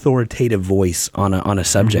authoritative voice on a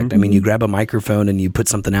subject. I mean, you grab a microphone and you put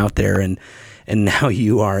something out there, and now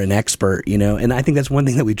you are an expert, and I think that's one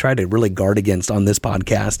thing that we try to really guard against on this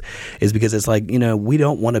podcast, is because it's like, we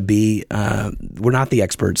don't want to be, we're not the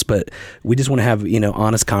experts, but we just want to have,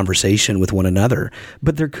 honest conversation with one another.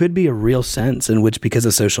 But there could be a real sense in which, because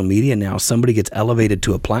of social media now, somebody gets elevated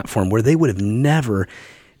to a platform where they would have never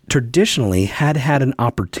traditionally had an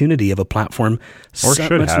opportunity of a platform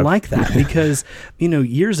like that, because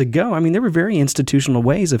years ago, I mean, there were very institutional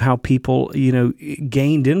ways of how people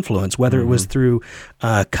gained influence, whether it was through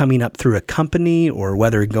coming up through a company, or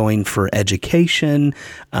whether going for education,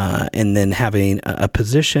 and then having a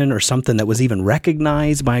position or something that was even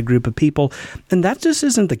recognized by a group of people. And that just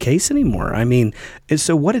isn't the case anymore. I mean,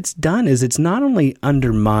 so what it's done is it's not only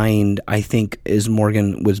undermined, I think, as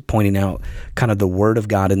Morgan was pointing out, kind of the word of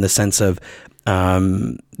God, in the sense of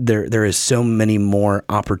there is so many more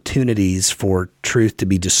opportunities for truth to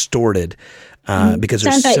be distorted, because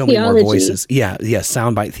there's so many more voices. Yeah,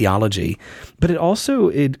 soundbite theology. But it also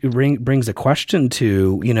brings a question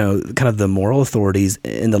to kind of the moral authorities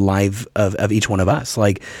in the life of each one of us.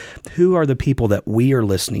 Like, who are the people that we are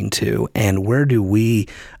listening to, and where do we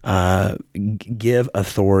give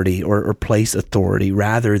authority or place authority,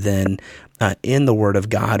 rather than in the Word of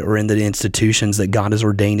God or in the institutions that God has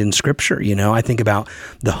ordained in Scripture? I think about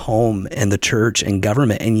the home and the church and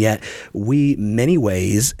government, and yet we, many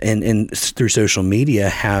ways, and through social media,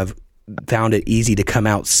 have found it easy to come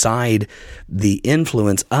outside the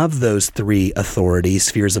influence of those three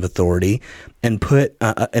spheres of authority, and put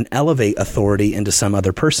and elevate authority into some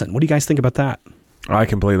other person. What do you guys think about that? I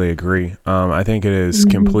completely agree. I think it has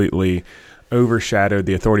completely overshadowed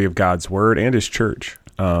the authority of God's Word and His church.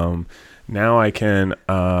 Now I can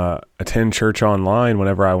attend church online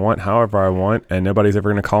whenever I want, however I want, and nobody's ever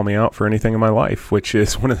going to call me out for anything in my life, which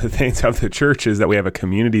is one of the things of the church, is that we have a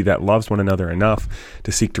community that loves one another enough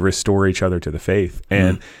to seek to restore each other to the faith.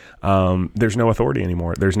 And there's no authority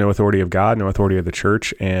anymore. There's no authority of God, no authority of the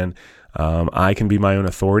church, and I can be my own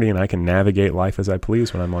authority, and I can navigate life as I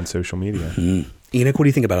please when I'm on social media. Enoch, what do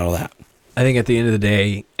you think about all that? I think at the end of the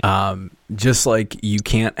day, just like you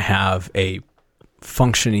can't have a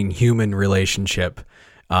functioning human relationship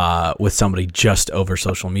with somebody just over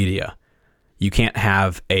social media, you can't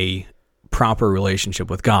have a proper relationship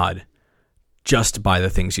with God just by the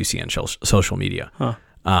things you see on social media.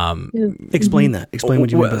 Explain that. Explain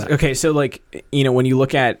what you mean by that. Okay, so like, when you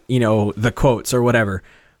look at the quotes or whatever,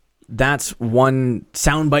 that's one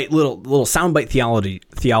soundbite, little soundbite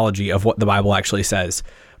theology of what the Bible actually says.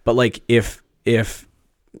 But like, if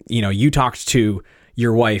you talked to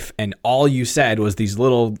your wife and all you said was these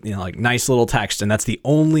little, like nice little text, and that's the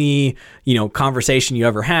only, conversation you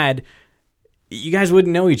ever had, you guys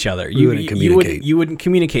wouldn't know each other. You wouldn't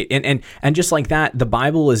communicate. And just like that, the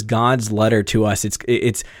Bible is God's letter to us.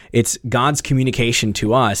 It's God's communication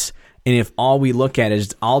to us. And if all we look at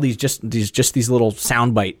is all these little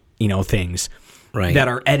soundbite, things that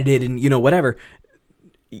are edited and, whatever,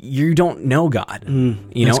 you don't know God,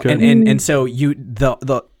 and so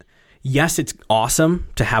yes, it's awesome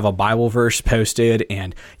to have a Bible verse posted,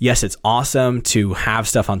 and yes, it's awesome to have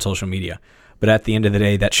stuff on social media, but at the end of the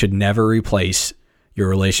day, that should never replace your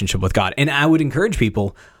relationship with God. And I would encourage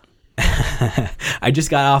people, I just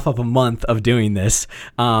got off of a month of doing this,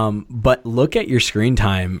 but look at your screen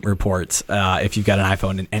time reports if you've got an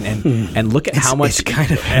iPhone, and look at how much. It's kind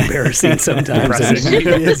of embarrassing sometimes. It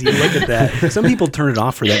is. You look at that. Some people turn it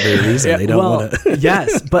off for that very reason. They don't want to.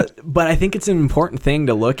 Yes, but I think it's an important thing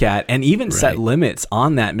to look at, and even set limits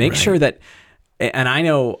on that. Make sure that. And I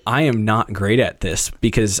know I am not great at this,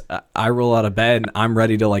 because I roll out of bed and I'm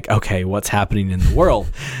ready to okay, what's happening in the world?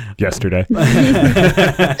 Yesterday.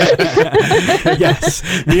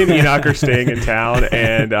 Yes. Me and Enoch are staying in town,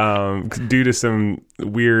 and due to some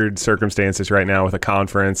weird circumstances right now with a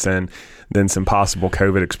conference and then some possible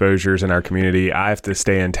COVID exposures in our community, I have to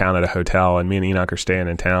stay in town at a hotel, and me and Enoch are staying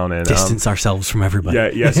in town. And distance ourselves from everybody. Yeah.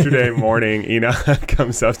 Yesterday morning, Enoch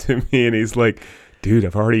comes up to me and he's like, dude,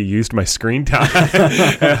 I've already used my screen time.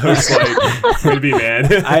 I was like, maybe, man.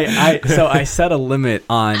 So I set a limit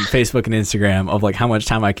on Facebook and Instagram of like how much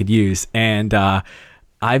time I could use. And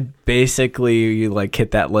I basically like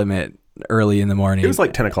hit that limit early in the morning. It was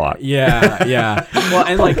like 10 o'clock. Yeah. Well,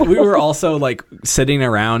 and like we were also like sitting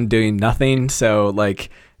around doing nothing. So like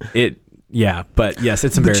but yes,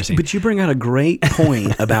 it's embarrassing. But you bring out a great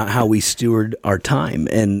point about how we steward our time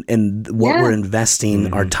and what we're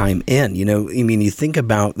investing our time in. You know, I mean, you think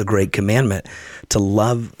about the great commandment to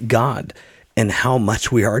love God and how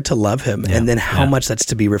much we are to love him, and then how much that's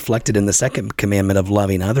to be reflected in the second commandment of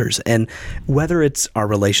loving others. And whether it's our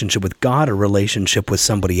relationship with God or relationship with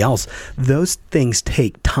somebody else, those things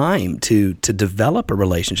take time to develop a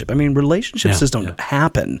relationship. I mean, relationships just don't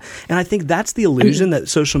happen. And I think that's the illusion that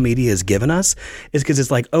social media has given us, is because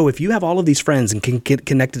it's like, oh, if you have all of these friends and can get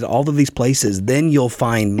connected to all of these places, then you'll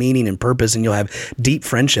find meaning and purpose and you'll have deep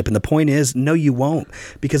friendship. And the point is, no, you won't,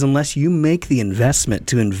 because unless you make the investment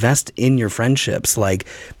to invest in your friendships, like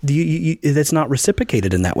that's not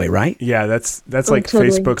reciprocated in that way, right? Yeah, that's like totally.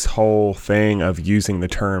 Facebook's whole thing of using the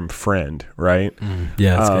term friend, right?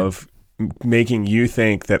 Of making you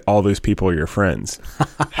think that all those people are your friends.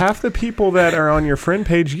 Half the people that are on your friend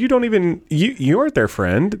page, you don't even you aren't their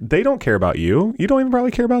friend. They don't care about you. You don't even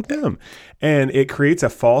probably care about them. And it creates a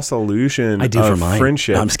false illusion of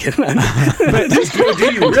friendship. No, I'm just kidding. But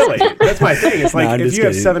do you really? That's my thing. It's like if you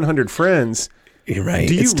have 700 friends, you're right.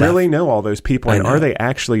 Do you really know all those people, and are they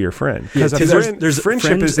actually your friend? Because there's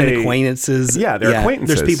friendship is and acquaintances. Yeah, they're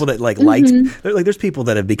acquaintances. There's people that like there's people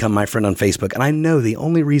that have become my friend on Facebook, and I know the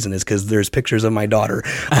only reason is because there's pictures of my daughter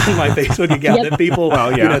on my Facebook account that people,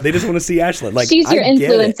 they just want to see Ashlyn. Like, she's your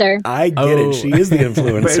influencer. I get it. She is the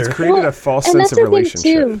influencer. But it's created a false sense of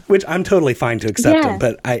relationship, which I'm totally fine to accept them.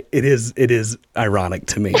 But it is ironic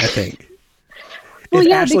to me, I think. Well,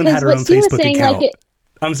 if Ashlyn had her own Facebook account.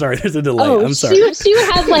 I'm sorry, there's a delay. I'm sorry. She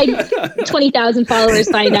would have like 20,000 followers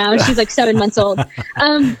by now. She's like 7 months old.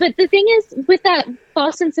 But the thing is, with that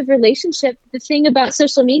false sense of relationship, the thing about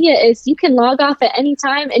social media is you can log off at any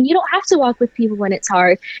time, and you don't have to walk with people when it's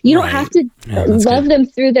hard. You don't have to love them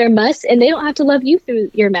through their mess, and they don't have to love you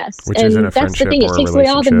through your mess. Which and isn't a that's the friendship thing. It takes away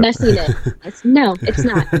all the messiness. No, it's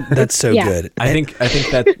not. That's so good. I think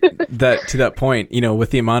that to that point,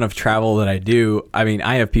 with the amount of travel that I do, I mean,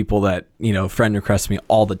 I have people that, friend request me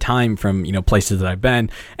all the time from, places that I've been.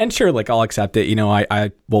 And sure, like I'll accept it.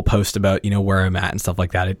 I will post about, where I'm at and stuff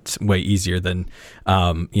like that. It's way easier than,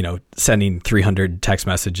 sending 300 text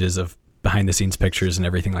messages of behind the scenes pictures and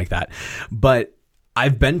everything like that. But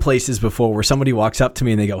I've been places before where somebody walks up to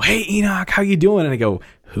me and they go, "Hey, Enoch, how you doing?" And I go,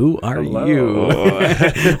 "Who are you?"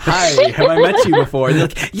 "Hi, have I met you before?" They're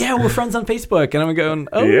like, "Yeah, we're friends on Facebook." And I'm going,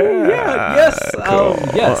 "Oh, yes, cool.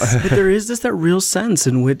 Yes." But there is that real sense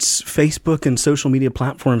in which Facebook and social media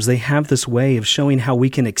platforms, they have this way of showing how we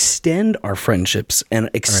can extend our friendships and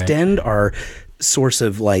extend our source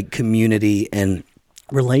of like community and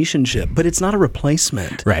relationship. But it's not a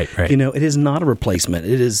replacement. Right. It is not a replacement.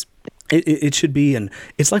 It should be, and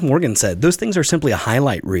it's like Morgan said, those things are simply a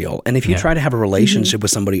highlight reel. And if you try to have a relationship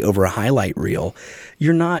with somebody over a highlight reel,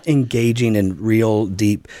 you're not engaging in real,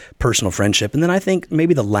 deep, personal friendship. And then I think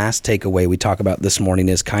maybe the last takeaway we talk about this morning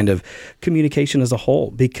is kind of communication as a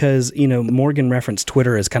whole, because, Morgan referenced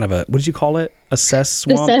Twitter as kind of a, what did you call it? A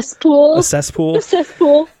cesspool. A cesspool.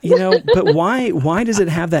 But why does it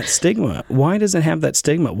have that stigma? Why does it have that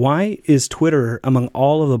stigma? Why is Twitter, among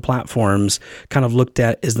all of the platforms, kind of looked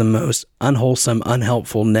at as the most unwholesome,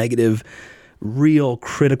 unhelpful, negative, real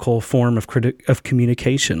critical form of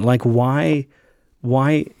communication? Like, why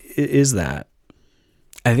is that?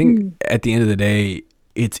 I think at the end of the day,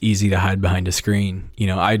 it's easy to hide behind a screen.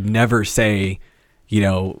 I'd never say,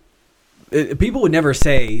 people would never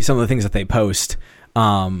say some of the things that they post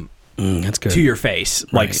that's good. to your face,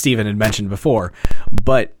 like Stephen had mentioned before.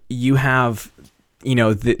 But you have,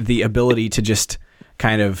 the ability to just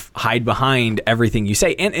kind of hide behind everything you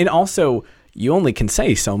say. And also, you only can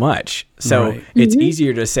say so much. So it's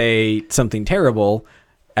easier to say something terrible.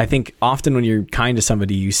 I think often when you're kind to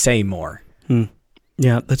somebody, you say more.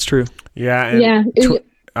 Yeah, that's true. Yeah.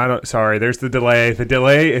 Sorry, there's the delay. The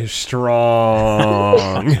delay is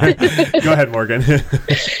strong. Go ahead, Morgan.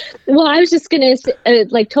 Well, I was just going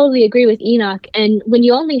to totally agree with Enoch. And when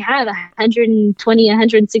you only have 120,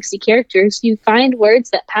 160 characters, you find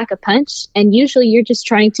words that pack a punch. And usually you're just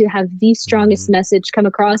trying to have the strongest message come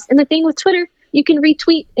across. And the thing with Twitter, you can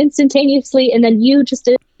retweet instantaneously, and then you just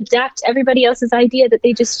adapt everybody else's idea that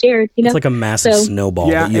they just shared. It's like a massive snowball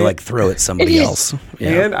that you throw at somebody else.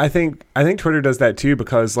 Yeah. And I think Twitter does that too,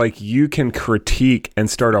 because like you can critique and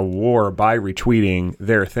start a war by retweeting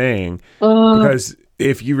their thing, because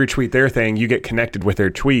if you retweet their thing, you get connected with their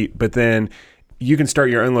tweet, but then you can start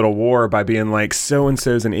your own little war by being like,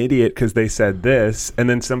 so-and-so's an idiot because they said this. And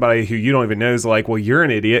then somebody who you don't even know is like, well, you're an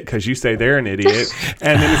idiot because you say they're an idiot.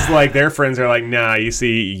 And then it's like their friends are like, nah, you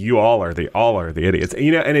see, you all are the idiots.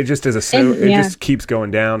 And it just is just keeps going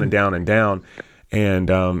down and down and down. And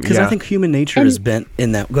because I think human nature is bent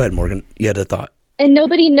in that. Go ahead, Morgan. You had a thought. And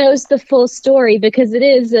nobody knows the full story because it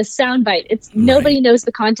is a soundbite. Nobody knows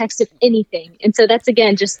the context of anything. And so that's,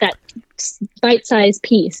 again, just that bite-sized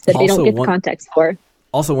piece that they don't get the context for.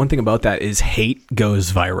 Also, one thing about that is hate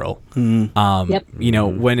goes viral.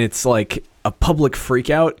 When it's like a public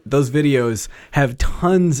freak out, those videos have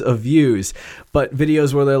tons of views. But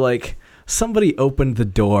videos where they're like, somebody opened the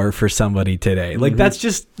door for somebody today. Like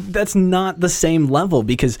that's not the same level,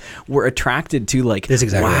 because we're attracted to like,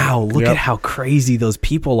 look at how crazy those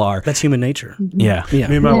people are. That's human nature. Yeah. Me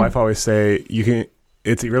and my wife always say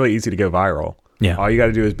it's really easy to go viral. Yeah. All you got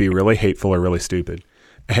to do is be really hateful or really stupid,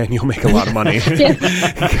 and you'll make a lot of money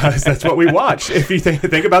because that's what we watch. If you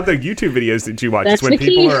think about the YouTube videos that you watch, it's when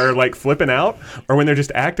people are like flipping out or when they're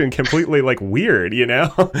just acting completely like weird, I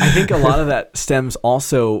think a lot of that stems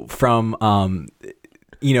also from,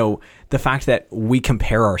 the fact that we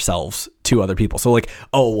compare ourselves to other people. So like,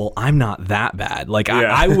 oh, well, I'm not that bad. Like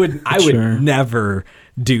I would never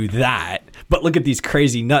do that. But look at these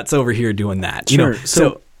crazy nuts over here doing that.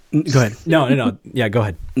 So go ahead. No. Yeah, go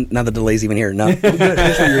ahead. Now the delay's even here. No,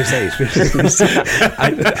 that's what you were saying.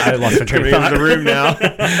 I lost my train of thought. Coming into the room now.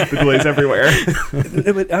 The delay's everywhere.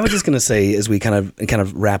 I was just going to say, as we kind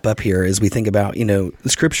of wrap up here, as we think about, the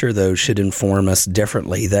Scripture though should inform us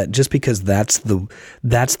differently. That just because that's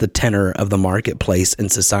the tenor of the marketplace in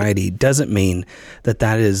society doesn't mean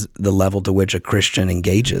that is the level to which a Christian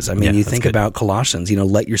engages. I mean, you think about Colossians.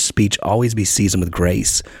 Let your speech always be seasoned with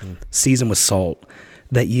grace, seasoned with salt,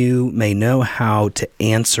 that you may know how to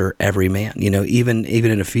answer every man. Even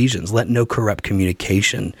in Ephesians, let no corrupt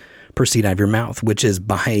communication proceed out of your mouth, which is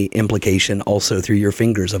by implication also through your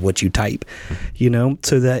fingers of what you type,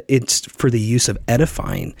 so that it's for the use of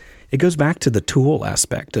edifying. It goes back to the tool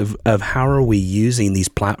aspect of how are we using these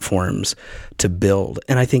platforms to build.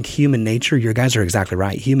 And I think human nature, your guys are exactly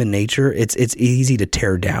right. Human nature, it's easy to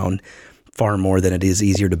tear down far more than it is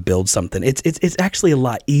easier to build something. It's actually a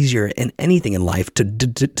lot easier in anything in life to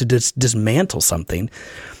dismantle something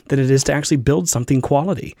than it is to actually build something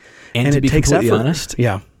quality. And to be completely honest,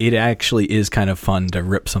 it actually is kind of fun to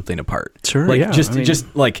rip something apart. Sure,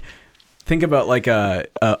 just like think about like a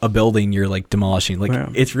building you're like demolishing. Like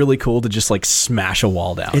it's really cool to just like smash a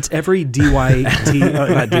wall down. It's every DIY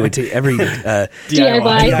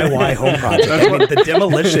home project. The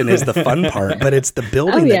demolition is the fun part, but it's the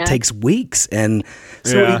building that takes weeks. And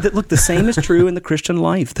so look, the same is true in the Christian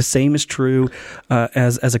life. The same is true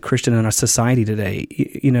as a Christian in our society today.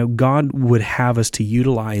 God would have us to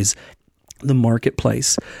utilize the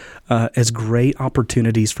marketplace as great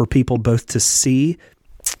opportunities for people both to see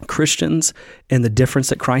Christians and the difference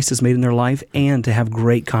that Christ has made in their life, and to have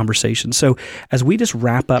great conversations. So as we just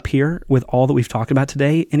wrap up here with all that we've talked about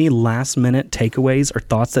today, any last minute takeaways or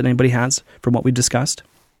thoughts that anybody has from what we've discussed?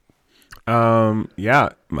 One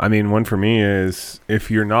for me is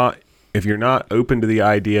if you're not open to the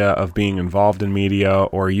idea of being involved in media,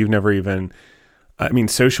 or you've never even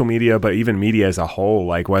social media, but even media as a whole,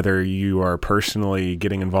 like whether you are personally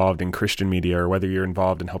getting involved in Christian media or whether you're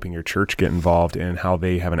involved in helping your church get involved in how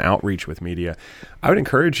they have an outreach with media, I would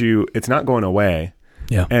encourage you, it's not going away.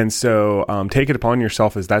 Yeah. And so take it upon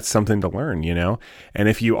yourself as that's something to learn, And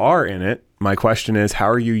if you are in it, my question is, how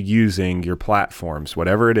are you using your platforms,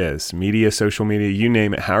 whatever it is, media, social media, you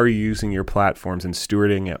name it, how are you using your platforms and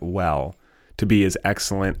stewarding it well to be as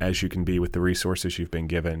excellent as you can be with the resources you've been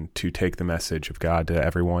given to take the message of God to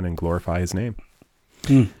everyone and glorify his name?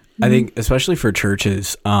 I think especially for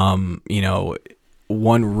churches, one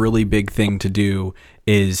really big thing to do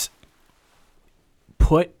is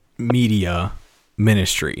put media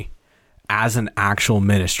ministry as an actual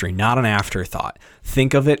ministry, not an afterthought.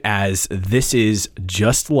 Think of it as this is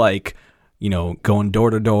just like going door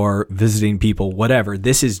to door, visiting people, whatever.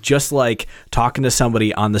 This is just like talking to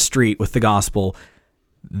somebody on the street with the gospel.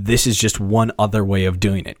 This is just one other way of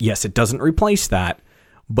doing it. Yes, it doesn't replace that,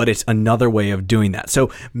 but it's another way of doing that. So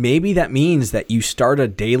maybe that means that you start a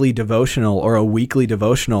daily devotional or a weekly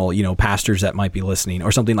devotional, pastors that might be listening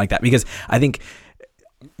or something like that. Because I think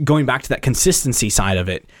going back to that consistency side of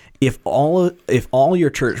it, if all your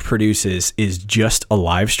church produces is just a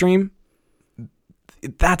live stream,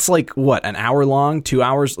 that's like what, an hour long, 2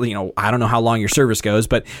 hours, I don't know how long your service goes,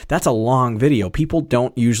 but that's a long video. People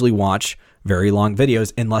don't usually watch very long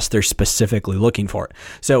videos unless they're specifically looking for it.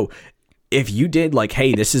 So if you did like,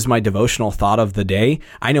 hey, this is my devotional thought of the day,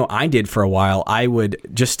 I know I did for a while. I would,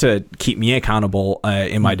 just to keep me accountable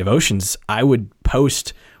in my devotions, I would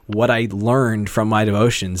post what I learned from my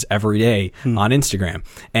devotions every day on Instagram.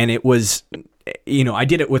 And it was, I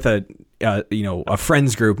did it with a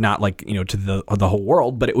friends group, not like, to the whole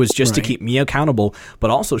world, but it was just to keep me accountable, but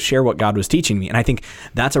also share what God was teaching me. And I think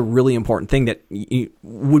that's a really important thing that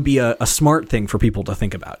would be a smart thing for people to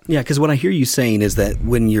think about. Yeah, because what I hear you saying is that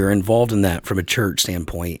when you're involved in that from a church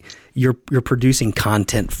standpoint, you're producing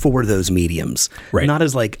content for those mediums, not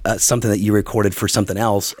as like something that you recorded for something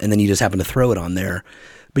else and then you just happen to throw it on there,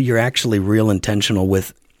 but you're actually real intentional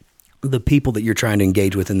with the people that you're trying to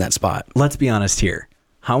engage with in that spot. Let's be honest here.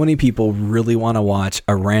 How many people really want to watch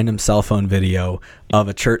a random cell phone video of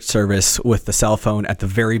a church service with the cell phone at the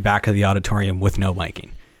very back of the auditorium with no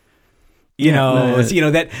miking?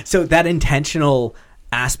 That intentional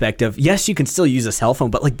aspect of, yes, you can still use a cell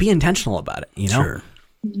phone, but like be intentional about it, Sure.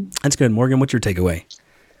 That's good. Morgan, what's your takeaway?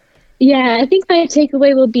 Yeah, I think my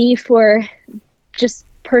takeaway will be for just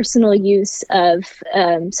personal use of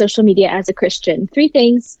social media as a Christian. 3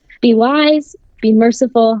 things: be wise, be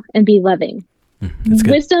merciful, and be loving.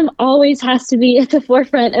 Wisdom always has to be at the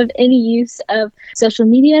forefront of any use of social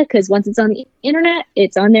media, because once it's on the internet,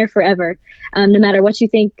 it's on there forever. No matter what you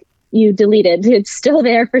think you deleted, it's still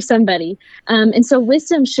there for somebody. And so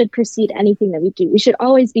wisdom should precede anything that we do. We should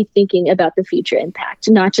always be thinking about the future impact,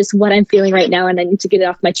 not just what I'm feeling right now and I need to get it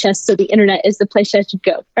off my chest, so the internet is the place I should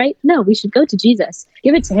go, right? No, we should go to Jesus.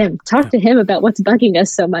 Give it to him. Talk to him about what's bugging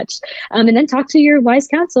us so much. And then talk to your wise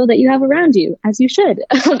counsel that you have around you, as you should,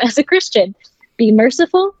 as a Christian. Be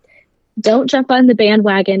merciful. Don't jump on the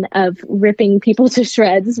bandwagon of ripping people to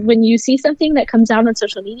shreds. When you see something that comes out on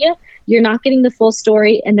social media, you're not getting the full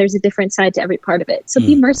story, and there's a different side to every part of it. So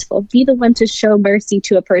be merciful. Be the one to show mercy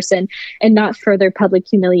to a person and not further public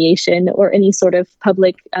humiliation or any sort of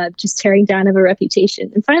public just tearing down of a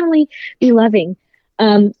reputation. And finally, be loving.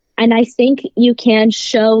 And I think you can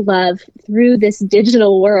show love through this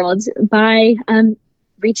digital world by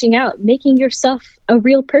reaching out, making yourself a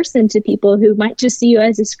real person to people who might just see you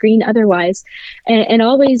as a screen otherwise, and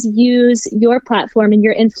always use your platform and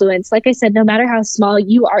your influence. Like I said, no matter how small,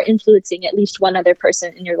 you are influencing at least one other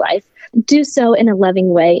person in your life. Do so in a loving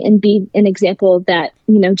way and be an example that,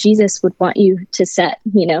 Jesus would want you to set,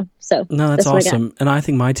 So no, that's awesome. And I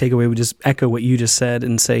think my takeaway would just echo what you just said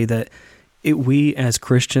and say that we as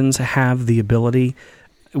Christians have the ability,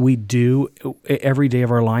 we do every day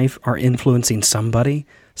of our life are influencing somebody.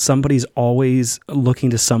 Somebody's always looking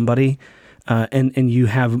to somebody, and you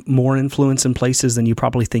have more influence in places than you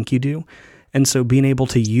probably think you do. And so being able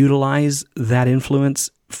to utilize that influence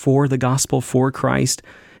for the gospel, for Christ,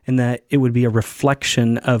 and that it would be a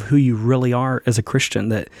reflection of who you really are as a Christian,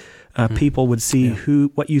 that people would see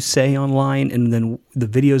what you say online and then the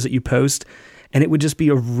videos that you post, and it would just be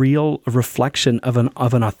a real reflection of an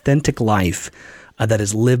authentic life that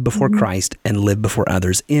is lived before Christ and lived before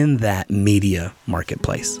others in that media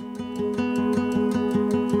marketplace.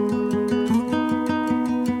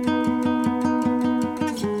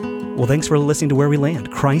 Well, thanks for listening to Where We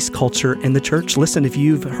Land, Christ, Culture, and the Church. Listen, if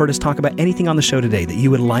you've heard us talk about anything on the show today that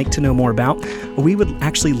you would like to know more about, we would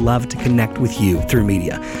actually love to connect with you through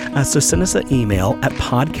media. So send us an email at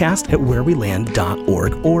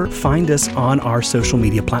podcast@whereweland.org or find us on our social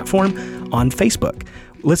media platform on Facebook.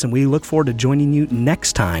 Listen, we look forward to joining you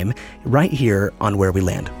next time right here on Where We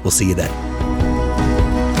Land. We'll see you then.